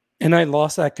 And I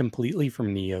lost that completely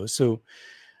from Neo. So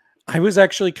I was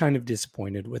actually kind of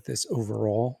disappointed with this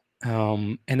overall.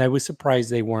 And I was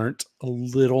surprised they weren't a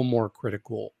little more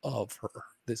critical of her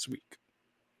this week.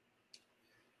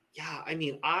 Yeah, I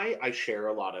mean, I share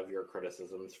a lot of your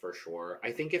criticisms for sure.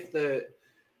 I think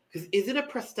because is it a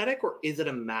prosthetic or is it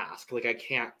a mask? Like I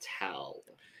can't tell.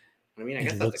 I mean, I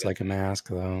guess It that's looks like a mask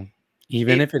though.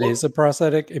 Even if it is a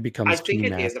prosthetic, it becomes I think too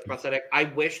it masky. is a prosthetic. I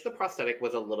wish the prosthetic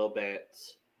was a little bit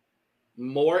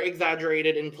more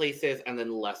exaggerated in places and then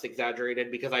less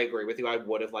exaggerated, because I agree with you. I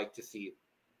would have liked to see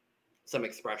some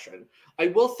expression. I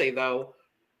will say though,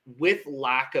 with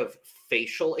lack of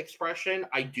facial expression,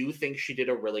 I do think she did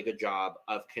a really good job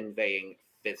of conveying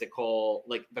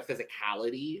like the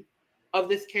physicality of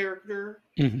this character.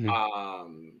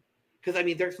 Because I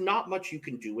mean, there's not much you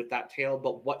can do with that tail,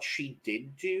 but what she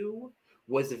did do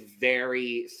was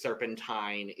very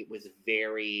serpentine. It was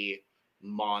very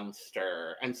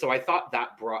monster. And so I thought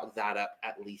that brought that up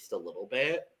at least a little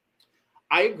bit.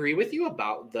 I agree with you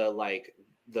about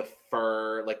the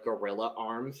fur, like gorilla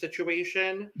arm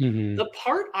situation. The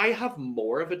part I have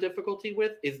more of a difficulty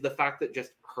with is the fact that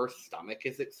just her stomach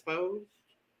is exposed.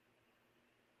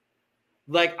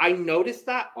 Like I noticed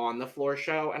that on the floor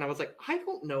show and I was like, I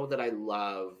don't know that I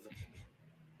love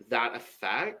that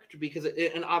effect, because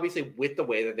and obviously with the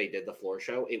way that they did the floor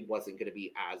show, it wasn't going to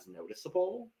be as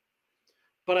noticeable.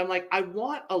 But I'm like, I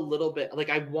want a little bit, like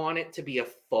I want it to be a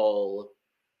full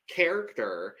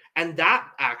character, and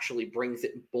that actually brings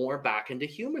it more back into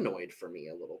humanoid for me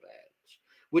a little bit,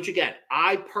 which again,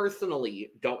 I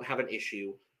personally don't have an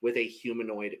issue with a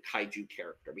humanoid kaiju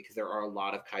character, because there are a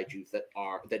lot of kaijus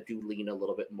that do lean a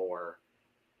little bit more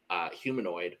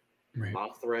humanoid. Right.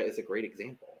 Mothra is a great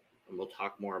example, and we'll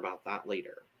talk more about that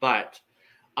later. But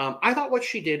I thought what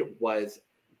she did was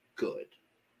good.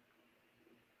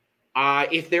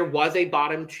 If there was a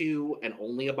bottom two and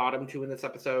only a bottom two in this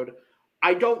episode,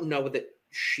 I don't know that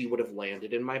she would have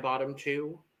landed in my bottom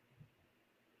two,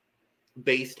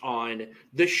 based on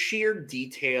the sheer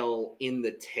detail in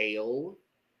the tail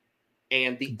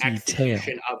and the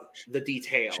execution of the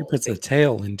detail. She puts the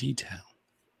tail in detail.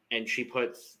 And she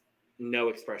puts no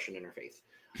expression in her face.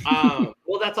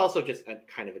 Well, that's also just a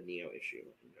kind of a Neo issue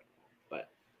in general.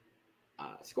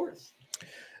 But scores.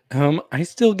 I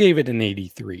still gave it an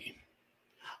 83.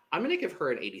 I'm going to give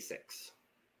her an 86.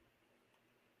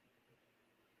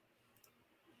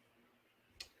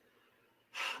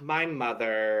 My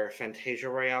mother, Fantasia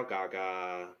Royale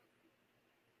Gaga.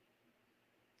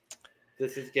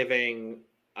 This is giving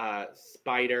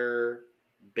Spider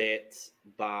Bit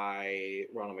by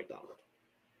Ronald McDonald.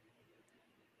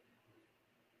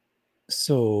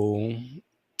 So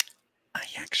I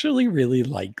actually really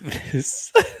like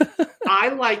this. I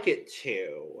like it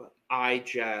too.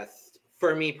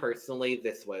 For me personally,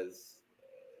 this was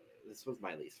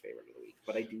my least favorite of the week,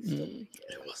 but I do still like it.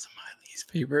 It wasn't my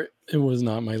least favorite. It was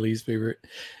not my least favorite.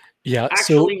 Yeah.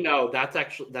 Actually, no, that's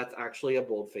actually a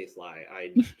bold-faced lie.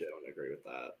 I don't agree with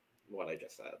that. What I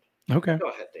just said. Okay. Go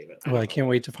ahead, David. I can't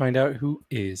wait to find out who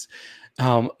is.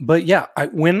 But yeah,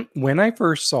 when I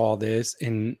first saw this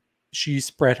and she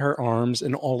spread her arms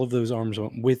and all of those arms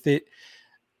went with it,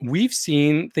 we've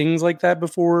seen things like that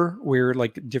before where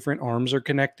like different arms are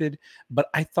connected, but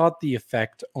I thought the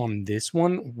effect on this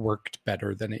one worked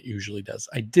better than it usually does.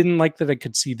 I didn't like that I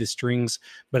could see the strings,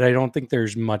 but I don't think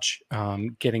there's much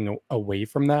getting away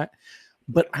from that.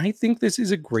 But I think this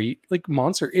is a great like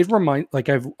monster. It reminds like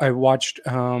I watched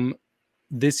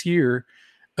this year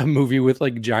a movie with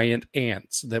like giant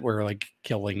ants that were like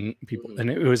killing people, and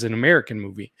it was an American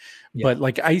movie. But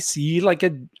like I see like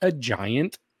a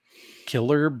giant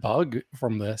killer bug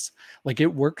from this. Like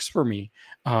it works for me.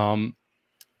 I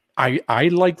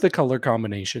like the color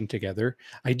combination together.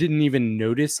 I didn't even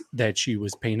notice that she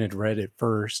was painted red at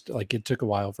first. Like it took a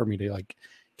while for me to like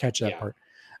catch that part.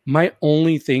 My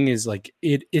only thing is like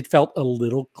it felt a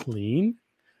little clean.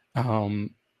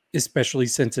 Especially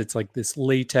since it's like this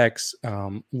latex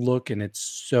look and it's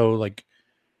so like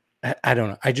I don't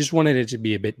know. I just wanted it to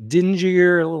be a bit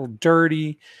dingier, a little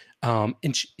dirty.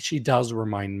 And she does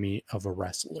remind me of a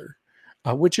wrestler,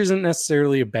 which isn't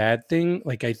necessarily a bad thing.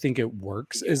 Like, I think it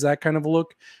works as that kind of a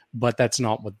look, but that's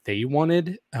not what they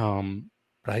wanted.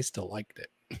 But I still liked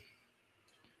it.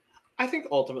 I think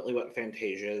ultimately what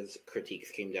Fantasia's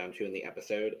critiques came down to in the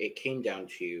episode, it came down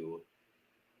to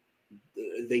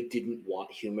they didn't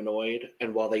want humanoid.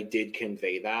 And while they did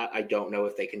convey that, I don't know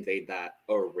if they conveyed that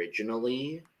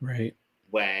originally. Right.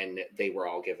 When they were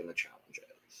all given the challenges.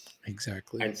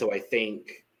 Exactly. And so I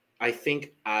think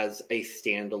as a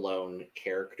standalone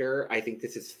character, I think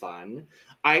this is fun.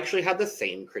 I actually had the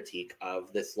same critique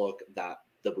of this look that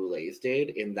the Boulets did,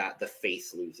 in that the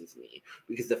face loses me,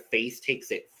 because the face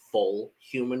takes it full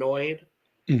humanoid.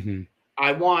 Mm-hmm.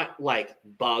 I want like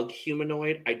bug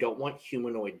humanoid. I don't want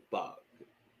humanoid bug,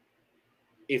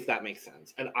 if that makes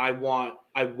sense. And I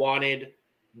wanted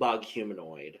bug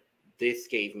humanoid. This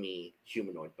gave me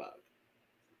humanoid bug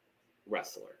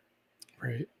wrestler.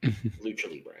 Right.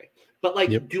 Lucha Libre. But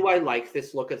like, do I like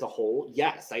this look as a whole?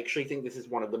 Yes. I actually think this is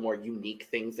one of the more unique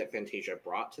things that Fantasia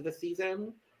brought to the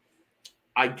season.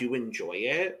 I do enjoy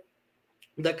it.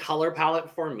 The color palette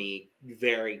for me,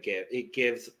 it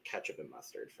gives ketchup and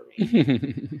mustard for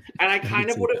me. And I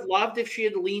kind of would have loved if she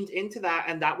had leaned into that,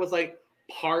 and that was like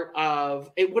part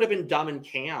of it. Would have been dumb and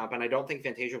camp, and I don't think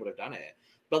Fantasia would have done it.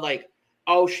 But like,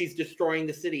 oh, she's destroying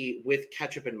the city with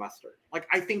ketchup and mustard. Like,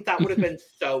 I think that would have been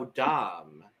so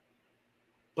dumb.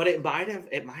 But it might have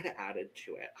added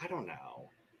to it. I don't know.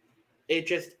 It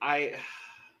just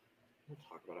we'll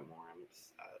talk about it more. I'm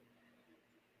upset.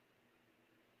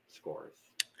 Scores.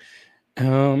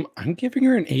 I'm giving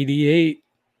her an 88.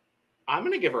 I'm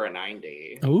gonna give her a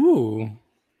 90. Ooh.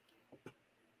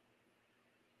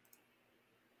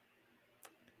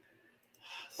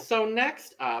 So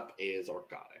next up is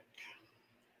Organic.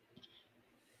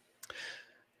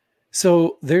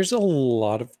 So there's a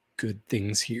lot of good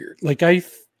things here. Like I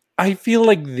feel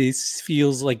like this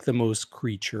feels like the most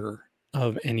creature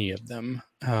of any of them.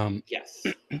 Yes.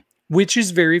 Which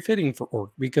is very fitting for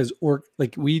Orc, because Orc,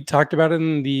 like we talked about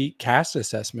in the cast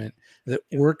assessment, that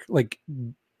Orc like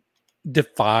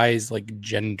defies like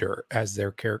gender as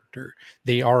their character.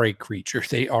 They are a creature.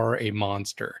 They are a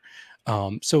monster.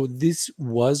 So this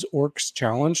was Orc's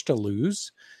challenge to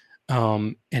lose.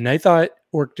 And I thought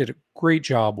Orc did a great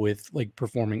job with like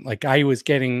performing. Like I was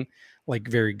getting like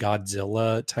very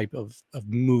Godzilla type of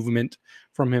movement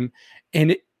from him.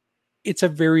 And it's a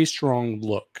very strong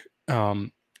look.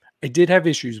 I did have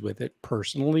issues with it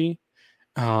personally.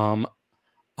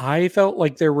 I felt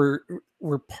like there were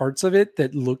parts of it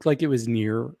that looked like it was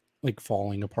near like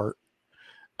falling apart.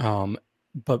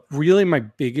 But really my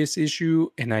biggest issue,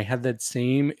 and I had that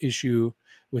same issue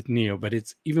with Neo, but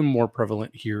it's even more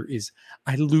prevalent here, is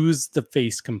I lose the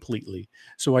face completely.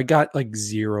 So I got like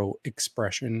zero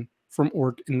expression from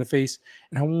Orc in the face,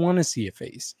 and I want to see a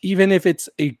face. Even if it's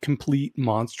a complete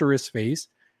monstrous face,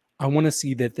 I want to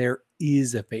see that there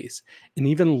is a face. And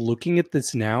even looking at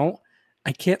this now,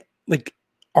 I can't like,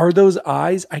 are those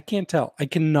eyes? I can't tell. I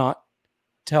cannot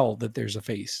tell that there's a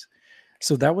face.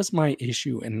 So that was my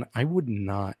issue, and I would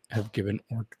not have given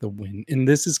Orc the win. And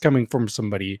this is coming from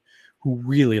somebody who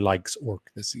really likes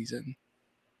Orc this season.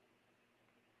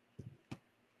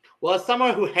 Well, as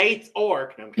someone who hates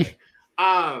Orc, no, I'm kidding.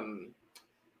 I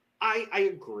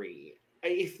agree.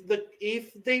 If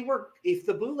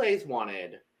the Boulets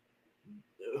wanted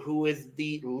who is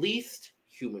the least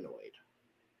humanoid,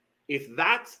 if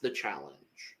that's the challenge,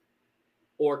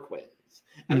 Orc wins.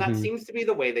 And that seems to be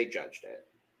the way they judged it.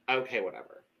 Okay,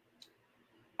 whatever.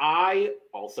 I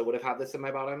also would have had this in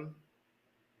my bottom.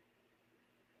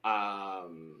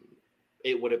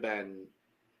 It would have been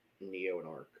Neo and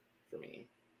Orc for me.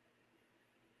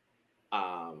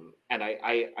 And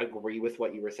I agree with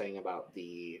what you were saying about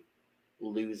the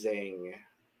losing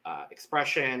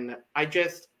expression. I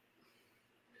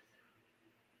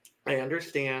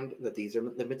understand that these are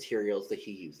the materials that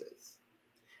he uses.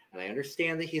 And I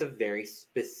understand that he's a very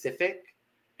specific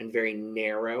and very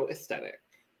narrow aesthetic.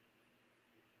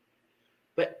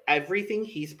 But everything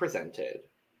he's presented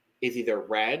is either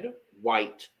red,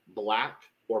 white, black,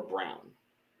 or brown.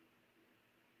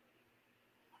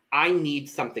 I need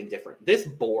something different. This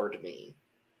bored me.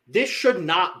 This should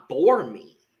not bore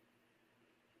me.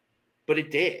 But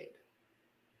it did.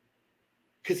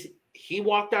 Because he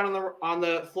walked out on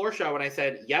the floor show and I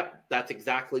said, yep, that's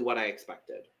exactly what I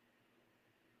expected.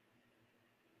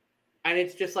 And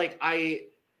it's just like, I'm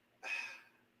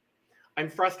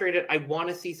frustrated. I want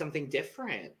to see something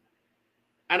different.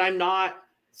 And I'm not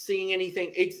seeing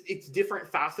anything. It's different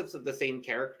facets of the same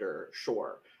character,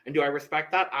 sure. And do I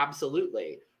respect that?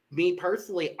 Absolutely. Me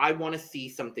personally, I want to see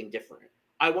something different.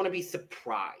 I want to be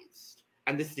surprised.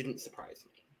 And this didn't surprise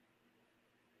me.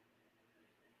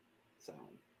 So,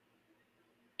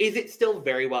 is it still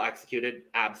very well executed?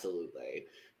 Absolutely.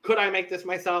 Could I make this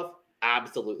myself?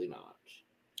 Absolutely not.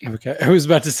 Okay, I was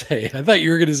about to say, I thought you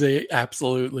were going to say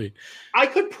absolutely. I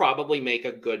could probably make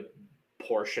a good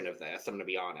portion of this, I'm going to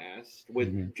be honest,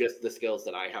 with just the skills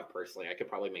that I have personally. I could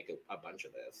probably make a bunch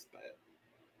of this, but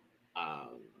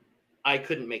I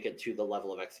couldn't make it to the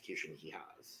level of execution he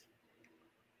has.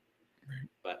 Right.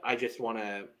 But I just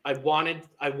I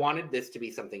wanted this to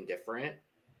be something different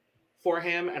for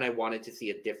him, and I wanted to see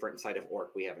a different side of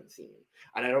Orc we haven't seen.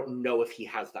 And I don't know if he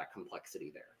has that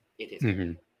complexity there. It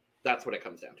is. That's what it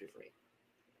comes down to for me.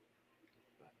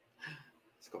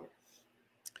 Scores.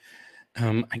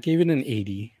 I gave it an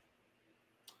 80.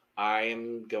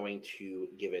 I'm going to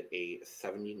give it a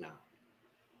 79.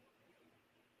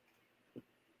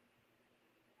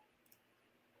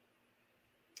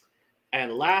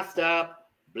 And last up,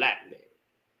 Blackberry.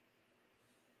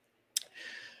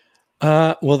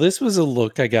 Well, this was a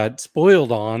look I got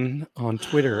spoiled on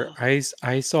Twitter. I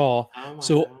saw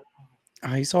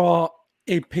I saw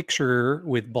a picture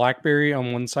with Blackberry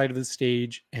on one side of the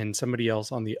stage and somebody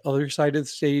else on the other side of the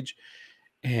stage,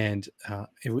 and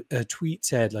a tweet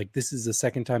said like, "This is the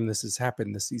second time this has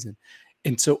happened this season,"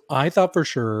 and so I thought for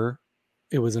sure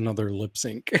it was another lip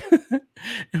sync. And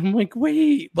I'm like,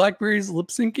 wait, Blackberry's lip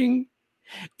syncing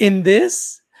in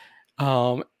this?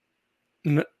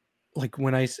 Like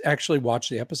when I actually watched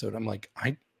the episode, I'm like,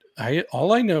 I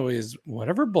all I know is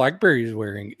whatever Blackberry is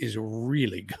wearing is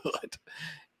really good,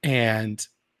 and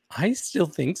I still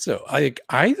think so. I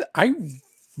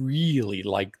really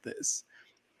like this.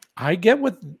 I get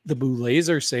what the Boulets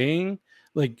are saying.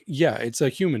 Like, yeah, it's a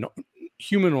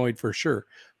humanoid for sure,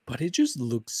 but it just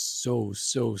looks so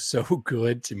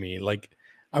good to me. Like,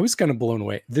 I was kind of blown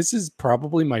away. This is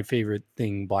probably my favorite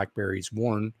thing Blackberry's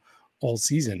worn all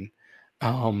season.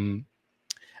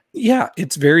 Yeah,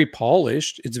 it's very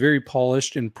polished. It's very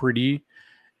polished and pretty,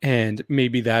 and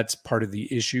maybe that's part of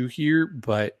the issue here,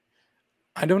 but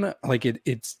I don't know. Like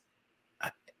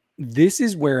this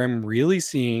is where I'm really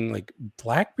seeing like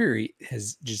Blackberry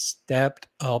has just stepped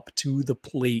up to the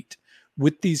plate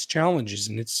with these challenges,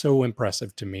 and it's so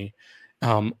impressive to me.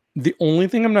 The only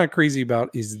thing I'm not crazy about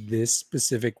is this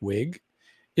specific wig.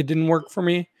 It didn't work for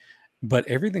me, but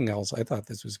everything else, I thought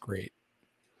this was great.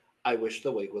 I wish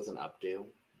the wig was an updo.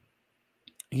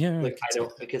 Yeah, like I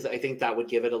don't, because I think that would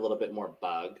give it a little bit more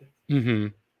bug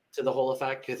to the whole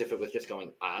effect. Because if it was just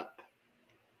going up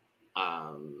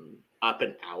and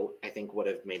out, I think would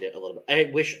have made it a little bit.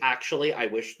 I wish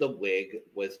the wig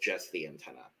was just the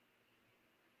antenna.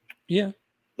 Yeah,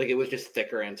 like it was just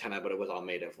thicker antenna, but it was all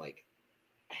made of like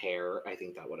hair. I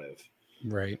think that would have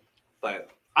right. But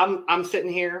I'm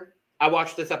sitting here. I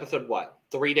watched this episode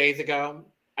 3 days ago,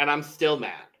 and I'm still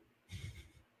mad.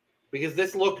 Because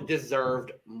this look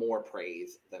deserved more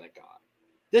praise than it got.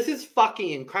 This is fucking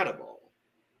incredible.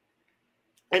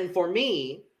 And for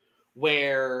me,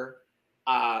 where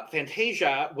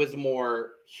Fantasia was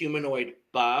more humanoid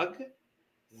bug,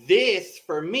 this,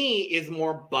 for me, is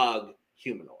more bug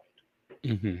humanoid.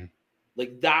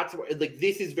 Like, that's where, like,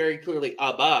 this is very clearly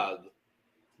a bug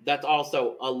that's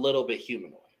also a little bit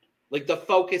humanoid. Like, the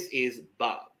focus is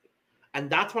bug. And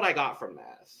that's what I got from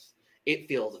this. It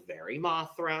feels very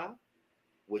Mothra,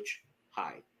 which,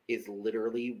 is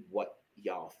literally what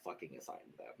y'all fucking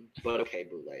assigned them. But okay,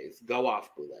 Boulets. Go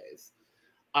off, Boulets.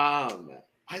 I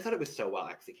thought it was so well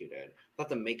executed. I thought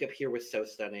the makeup here was so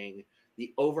stunning.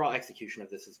 The overall execution of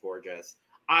this is gorgeous.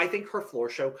 I think her floor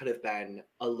show could have been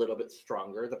a little bit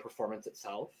stronger, the performance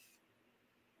itself.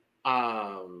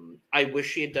 I wish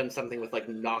she had done something with like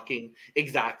knocking.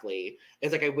 Exactly.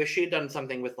 It's like I wish she had done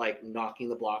something with like knocking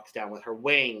the blocks down with her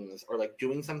wings, or like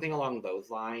doing something along those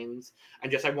lines.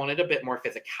 And just I wanted a bit more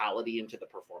physicality into the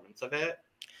performance of it.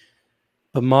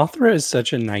 But Mothra is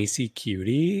such a nicey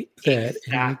cutie that it makes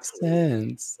Exactly.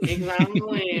 sense.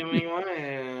 Exactly.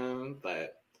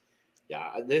 But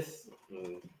yeah, this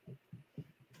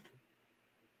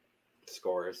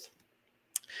scores.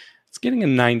 It's getting a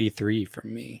 93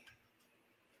 from me.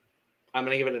 I'm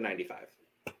gonna give it a 95.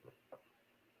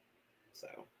 So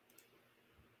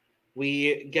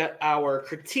we get our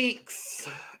critiques,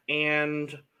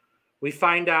 and we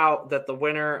find out that the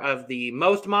winner of the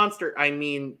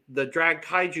the drag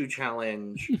kaiju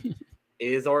challenge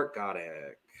is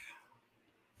Orkgotic.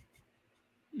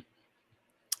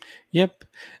 Yep.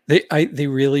 They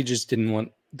really just didn't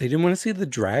want to see the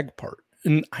drag part.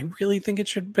 And I really think it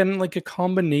should have been like a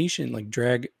combination, like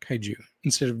drag kaiju,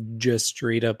 instead of just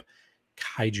straight up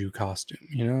kaiju costume,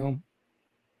 you know?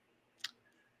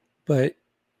 But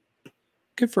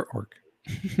good for Orc.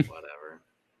 Whatever.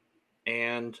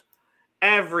 And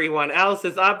everyone else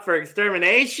is up for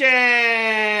extermination.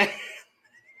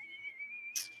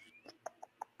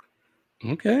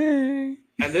 Okay.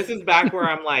 And this is back where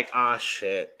I'm like,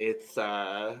 shit. It's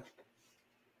a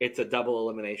double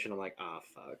elimination. I'm like,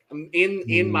 fuck.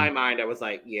 In my mind, I was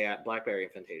like, yeah, Blackberry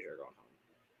and Fantasia are going home.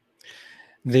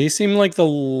 They seem like the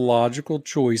logical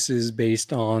choices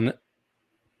based on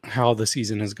how the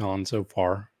season has gone so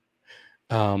far.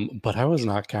 But I was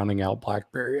not counting out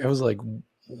Blackberry. I was like,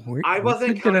 I we wasn't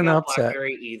could get counting an out upset.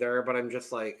 Blackberry either, but I'm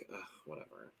just like,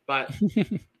 whatever. But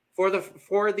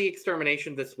for the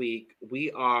extermination this week,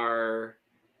 we are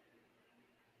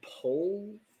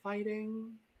pole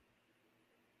fighting.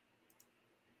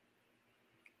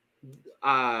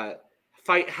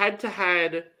 Fight head to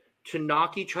head to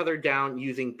knock each other down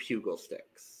using pugil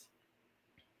sticks.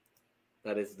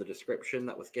 That is the description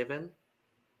that was given.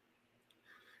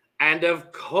 And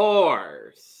of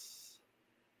course,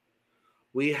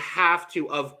 we have to,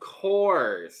 of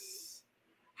course,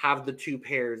 have the two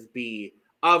pairs be,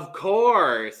 of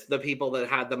course, the people that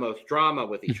had the most drama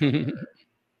with each other.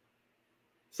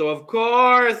 So, of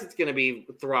course, it's going to be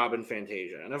Throb and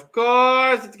Fantasia. And, of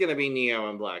course, it's going to be Neo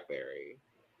and Blackberry.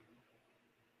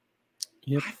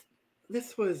 Yep.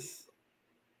 This was...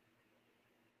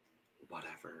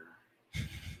 whatever.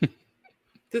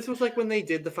 This was like when they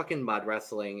did the fucking mud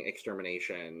wrestling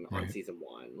extermination on season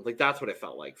 1. Like, that's what it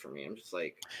felt like for me. I'm just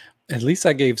like... At least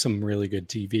I gave some really good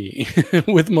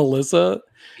TV with Melissa.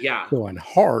 Yeah. Going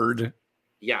hard.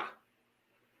 Yeah.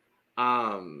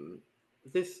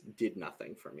 This did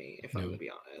nothing for me, if I'm going to be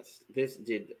honest. This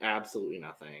did absolutely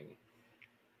nothing.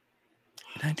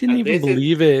 And I didn't even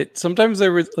believe it. Sometimes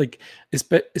there was like,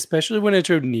 especially when it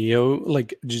showed Neo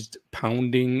like just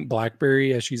pounding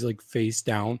Blackberry as she's like face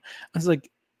down. I was like,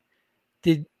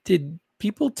 did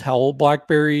people tell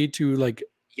Blackberry to like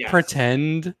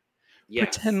pretend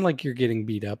like you're getting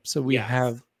beat up so we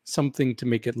have something to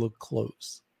make it look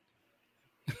close?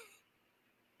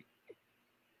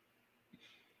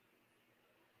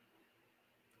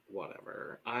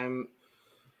 Whatever. I'm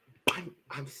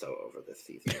so over this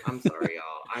season. I'm sorry,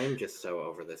 y'all. I'm just so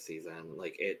over this season.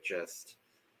 Like,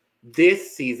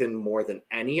 this season more than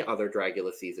any other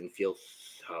Dragula season feels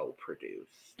so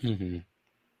produced. Mm-hmm.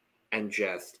 And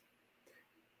just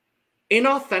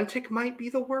inauthentic might be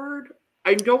the word.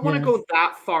 I don't want to go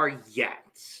that far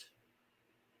yet.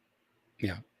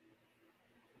 Yeah.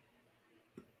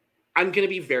 I'm going to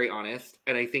be very honest,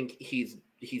 and I think he's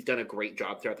done a great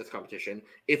job throughout this competition.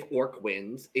 If Orc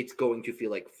wins, it's going to feel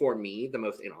like, for me, the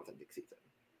most inauthentic season.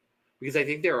 Because I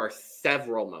think there are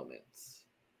several moments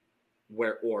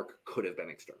where Orc could have been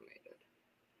exterminated.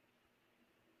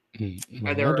 Well,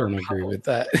 I don't agree with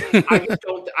that.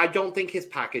 I don't think his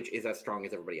package is as strong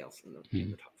as everybody else in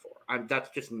the top 4. That's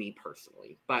just me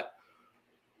personally. But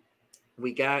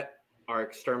we get our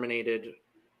exterminated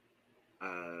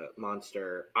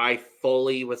monster. I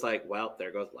fully was like, well,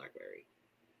 there goes Blackberry.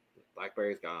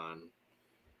 Blackberry's gone.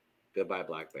 Goodbye,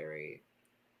 Blackberry.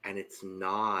 And it's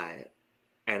not.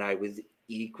 And I was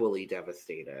equally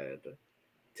devastated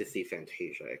to see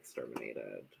Fantasia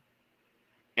exterminated.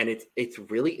 And it's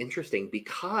really interesting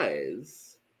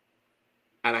because,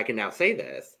 and I can now say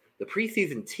this, the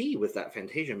preseason tea was that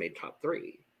Fantasia made top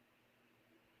 3.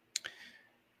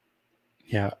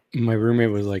 Yeah, my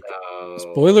roommate was like,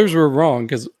 spoilers were wrong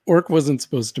because Orc wasn't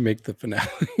supposed to make the finale.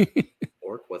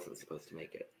 Orc wasn't supposed to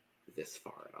make it this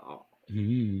far at all.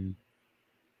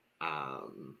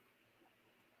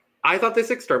 I thought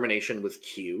this extermination was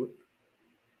cute.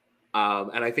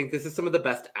 And I think this is some of the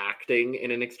best acting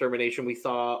in an extermination we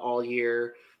saw all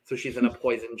year. So she's in a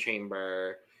poison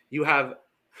chamber. You have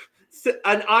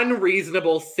an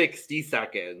unreasonable 60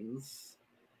 seconds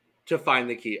to find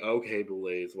the key. Okay,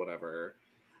 Boulet, whatever.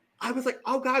 I was like,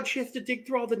 oh God, she has to dig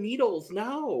through all the needles.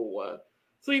 No.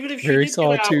 So even if she Very did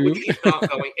Saw get out, too. which she's not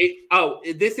going.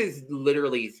 This is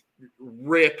literally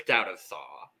ripped out of Saw.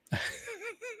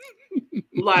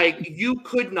 Like, you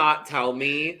could not tell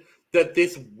me that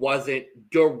this wasn't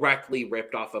directly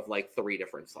ripped off of like 3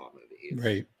 different Saw movies.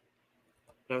 Right.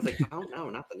 And I was like, oh no,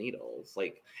 not the needles.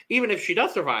 Like, even if she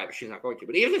does survive, she's not going to,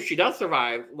 but even if she does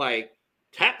survive, like,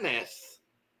 tetanus,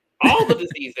 all the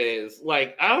diseases,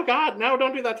 like, oh God, no,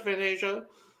 don't do that to Fantasia.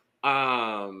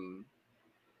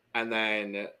 And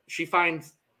then she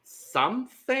finds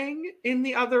something in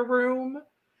the other room.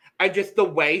 And just the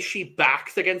way she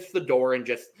backs against the door and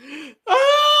just,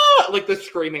 like the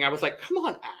screaming, I was like, come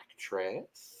on,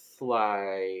 actress.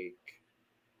 Like,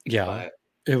 Yeah. but,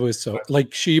 It was so,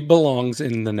 like, she belongs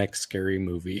in the next Scary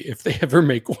Movie if they ever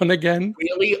make one again.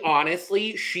 really,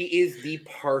 honestly, she is the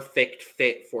perfect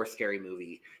fit for Scary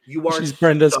Movie. You are She's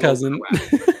Brenda's so cousin.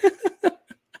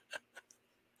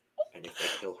 And if they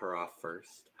kill her off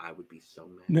first, I would be so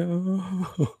mad. No.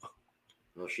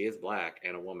 Well, she is black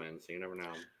and a woman, so you never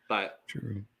know. But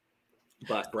True.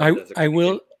 But Brenda's I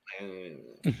will.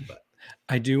 But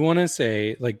I do want to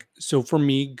say, like, so for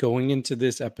me going into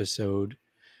this episode,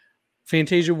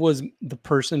 Fantasia was the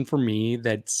person for me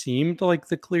that seemed like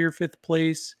the clear 5th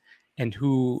place, and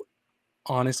who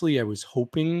honestly I was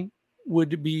hoping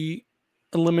would be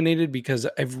eliminated, because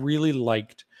I've really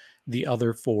liked the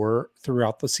other 4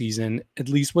 throughout the season, at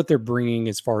least what they're bringing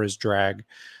as far as drag.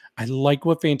 I like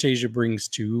what Fantasia brings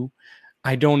too.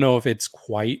 I don't know if it's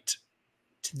quite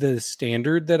to the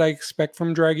standard that I expect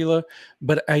from Dragula,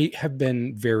 but I have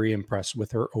been very impressed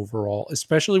with her overall,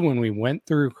 especially when we went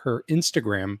through her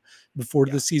Instagram before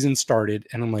the season started,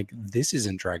 and I'm like, this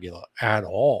isn't Dragula at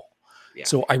all. Yeah.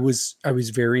 So I was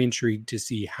very intrigued to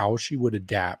see how she would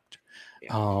adapt.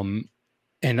 Yeah.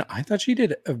 And I thought she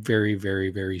did a very,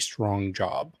 very, very strong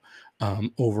job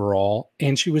overall.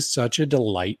 And she was such a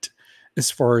delight as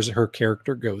far as her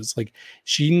character goes. Like,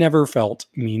 she never felt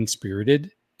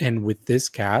mean-spirited. And with this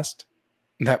cast,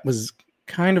 that was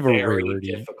kind of a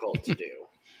rarity. Difficult to do.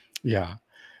 Yeah.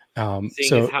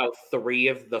 Seeing as how 3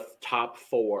 of the top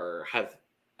 4 have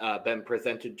been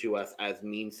presented to us as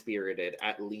mean-spirited,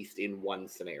 at least in one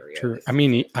scenario. True. I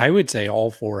mean, I would say all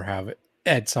 4 have it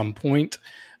at some point.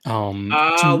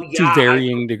 To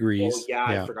varying degrees. Well,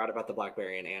 I forgot about the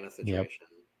Blackberry and Anna situation.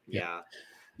 Yep.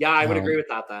 Yeah, I would agree with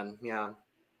that then. Yeah.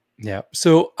 Yeah.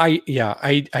 So I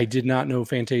did not know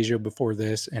Fantasia before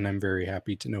this, and I'm very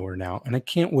happy to know her now. And I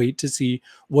can't wait to see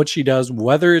what she does,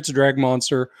 whether it's Drag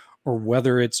Monster or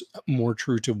whether it's more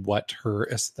true to what her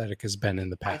aesthetic has been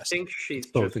in the past. I think she's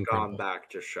both just gone back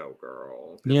to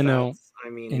showgirl. You know,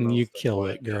 and you kill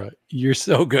it, girl. You're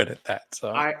so good at that. So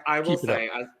I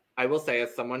will say,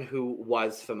 as someone who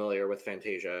was familiar with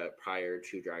Fantasia prior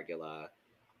to Dragula,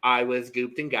 I was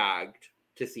gooped and gagged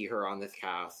to see her on this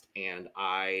cast, and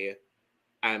I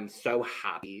am so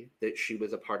happy that she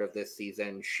was a part of this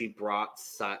season. She brought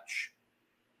such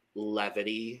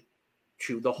levity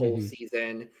to the whole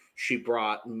season. She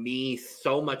brought me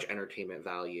so much entertainment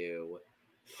value,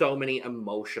 so many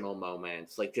emotional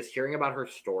moments, like just hearing about her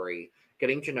story,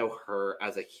 getting to know her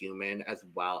as a human as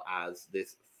well as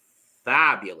this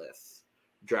fabulous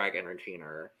drag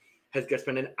entertainer has just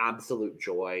been an absolute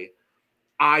joy.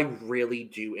 I really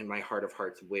do, in my heart of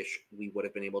hearts, wish we would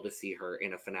have been able to see her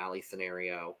in a finale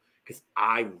scenario, because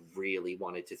I really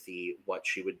wanted to see what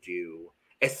she would do,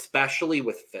 especially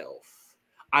with Filth.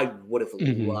 I would have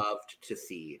loved to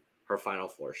see her final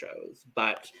 4 shows,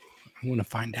 but I want to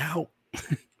find out.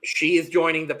 She is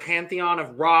joining the pantheon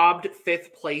of robbed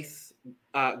 5th place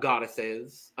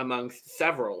goddesses amongst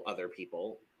several other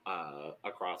people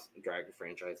across drag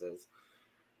franchises.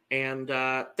 And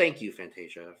thank you,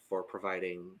 Fantasia, for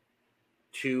providing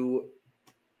 2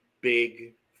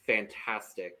 big,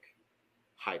 fantastic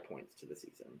high points to the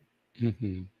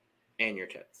season. And your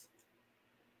tits.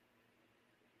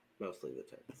 Mostly the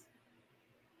tits.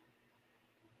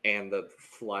 And the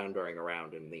floundering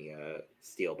around in the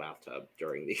steel bathtub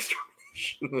during the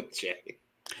extermination with Jay.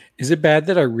 Is it bad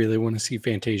that I really want to see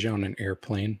Fantasia on an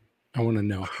airplane? I want to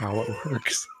know how it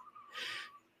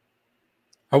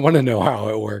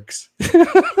works.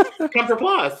 Comfort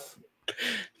Plus.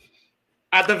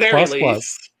 At the very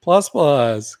least. Plus,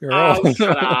 girl. Oh,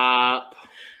 shut up.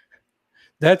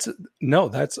 That's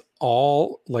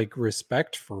all like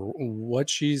respect for what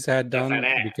she's had done,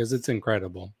 because it's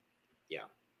incredible. Yeah.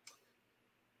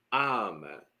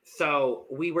 So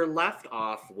we were left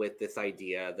off with this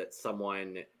idea that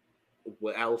someone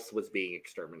else was being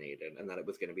exterminated and that it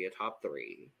was going to be a top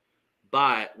 3.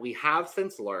 But we have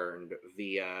since learned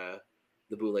via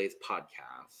the Boulet's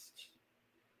podcast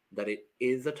that it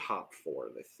is a top 4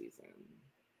 this season,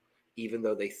 even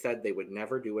though they said they would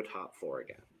never do a top 4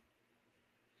 again.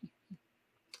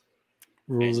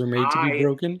 Rules are made to be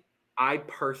broken. I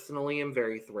personally am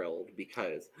very thrilled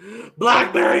because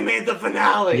Blackberry made the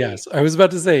finale. Yes, I was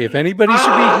about to say, if anybody should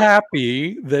be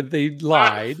happy that they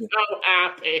lied. I'm so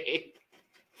happy.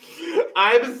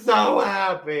 I'm so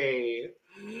happy.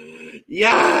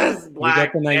 Yes, Blackberry. We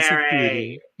got the nicest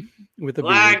beauty with a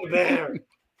Blackberry.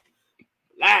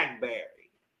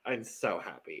 Blackberry. I'm so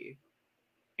happy.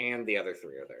 And the other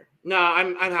 3 are there. No,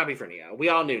 I'm happy for Neo. We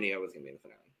all knew Neo was going to be in the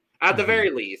finale. At the very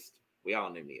least, we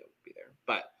all knew Neo would be there.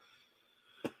 But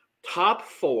top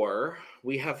 4,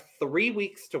 we have 3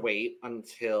 weeks to wait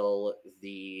until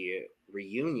the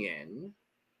reunion.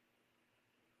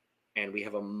 And we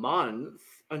have a month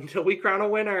until we crown a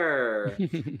winner.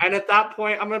 And at that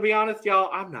point, I'm going to be honest, y'all,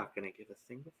 I'm not going to give a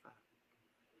single fuck.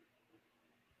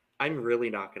 I'm really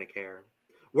not going to care.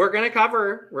 We're going to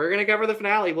cover the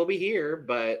finale. We'll be here,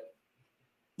 but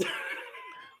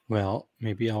well,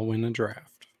 maybe I'll win a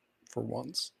draft for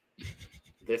once.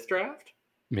 This draft?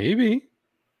 Maybe.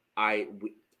 I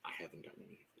haven't done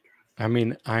any of the drafts. I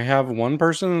mean, I have one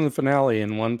person in the finale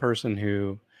and one person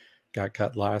who got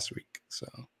cut last week, so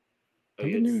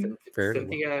Cynthia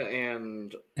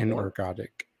and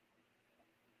Orkotic.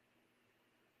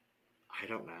 I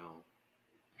don't know.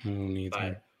 Neither.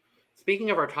 But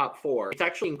speaking of our top 4, it's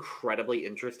actually incredibly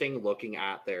interesting looking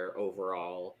at their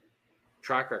overall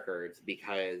track records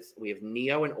because we have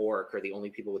Neo and Orc are the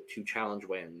only people with 2 challenge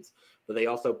wins, but they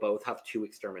also both have 2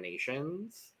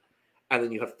 exterminations. And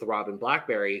then you have Throb and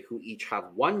Blackberry, who each have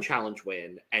 1 challenge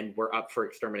win, and were up for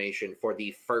extermination for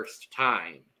the first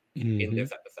time in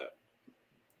this episode.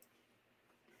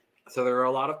 So there are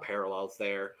a lot of parallels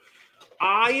there.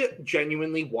 I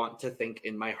genuinely want to think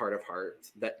in my heart of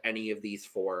hearts that any of these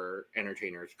 4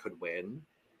 entertainers could win.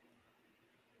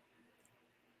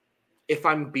 If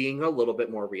I'm being a little bit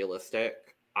more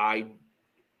realistic,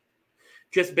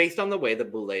 just based on the way the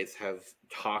Boulets have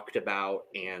talked about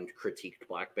and critiqued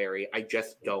Blackberry, I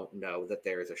just don't know that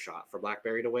there is a shot for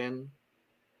Blackberry to win.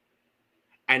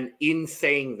 And in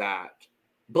saying that,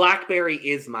 Blackberry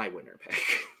is my winner pick.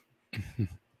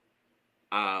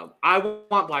 I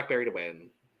want Blackberry to win.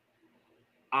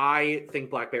 I think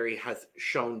Blackberry has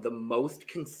shown the most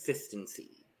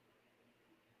consistency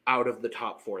out of the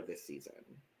top 4 this season.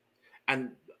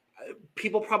 And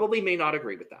people probably may not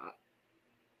agree with that.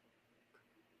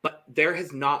 But there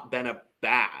has not been a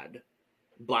bad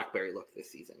Blackberry look this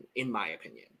season, in my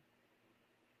opinion.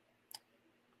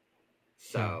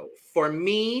 So, for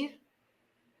me,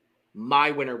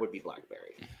 my winner would be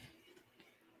Blackberry.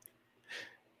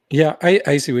 Yeah,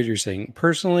 I see what you're saying.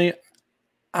 Personally,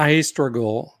 I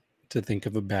struggle to think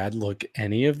of a bad look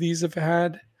any of these have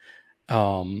had.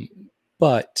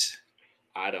 But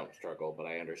I don't struggle, but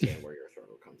I understand where your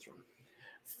struggle comes from.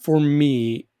 For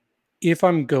me, if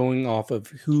I'm going off of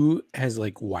who has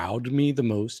like wowed me the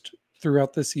most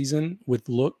throughout the season with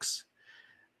looks,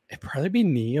 it'd probably be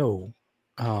Neo.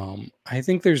 I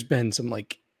think there's been some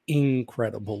like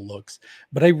incredible looks,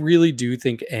 but I really do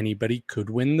think anybody could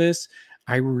win this.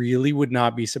 I really would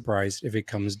not be surprised if it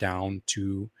comes down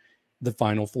to the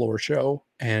final floor show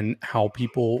and how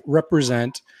people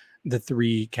represent the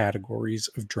 3 categories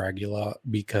of Dragula,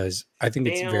 because I think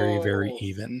it's very, very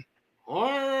even.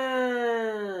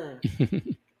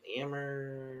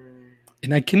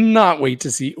 And I cannot wait to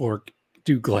see Orc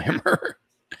do glamour.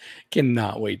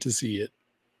 Cannot wait to see it.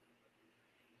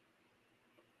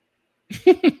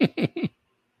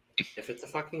 If it's a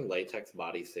fucking latex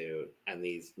bodysuit and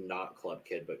these not Club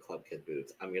Kid but Club Kid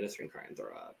boots, I'm gonna scream, cry, and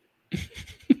throw up.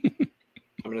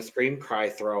 I'm gonna scream, cry,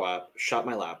 throw up, shut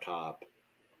my laptop,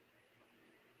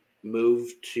 move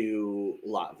to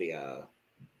Latvia,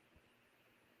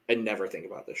 and never think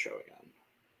about this show again.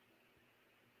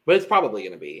 But it's probably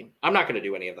gonna be. I'm not gonna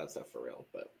do any of that stuff for real,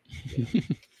 but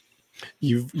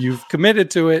you've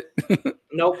committed to it.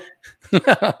 Nope.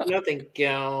 No, thank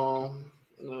you.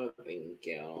 No, thank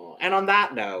you. And on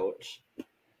that note,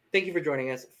 thank you for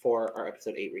joining us for our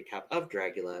episode 8 recap of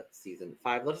Dragula season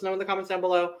 5. Let us know in the comments down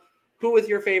below, who was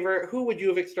your favorite? Who would you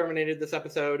have exterminated this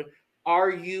episode?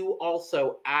 Are you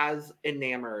also as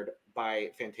enamored by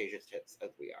Fantasia's tits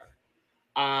as we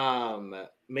are?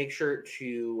 Make sure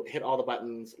to hit all the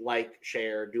buttons, like,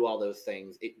 share, do all those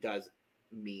things. It does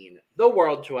mean the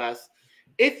world to us.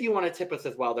 If you want to tip us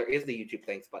as well, there is the YouTube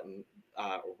thanks button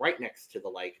right next to the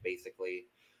like, basically.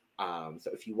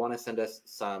 So if you want to send us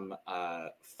some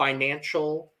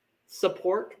financial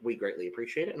support, we greatly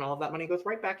appreciate it. And all of that money goes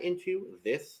right back into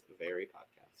this very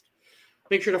podcast.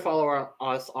 Make sure to follow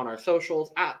us on our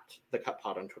socials at The Cut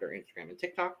Pod on Twitter, Instagram, and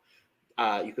TikTok.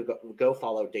 You could go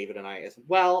follow David and I as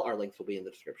well. Our links will be in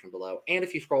the description below. And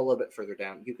if you scroll a little bit further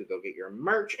down, you could go get your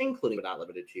merch, including but not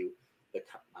limited to the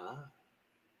Cut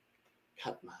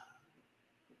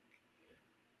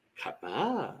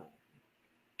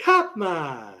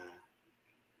mug.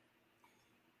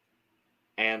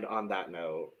 And on that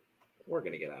note, we're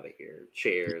going to get out of here.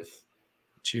 Cheers.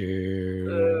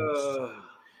 Cheers.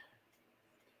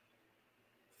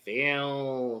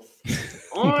 Feels.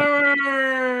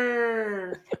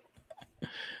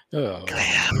 Oh.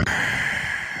 Glamour.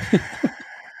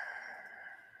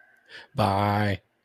 Bye.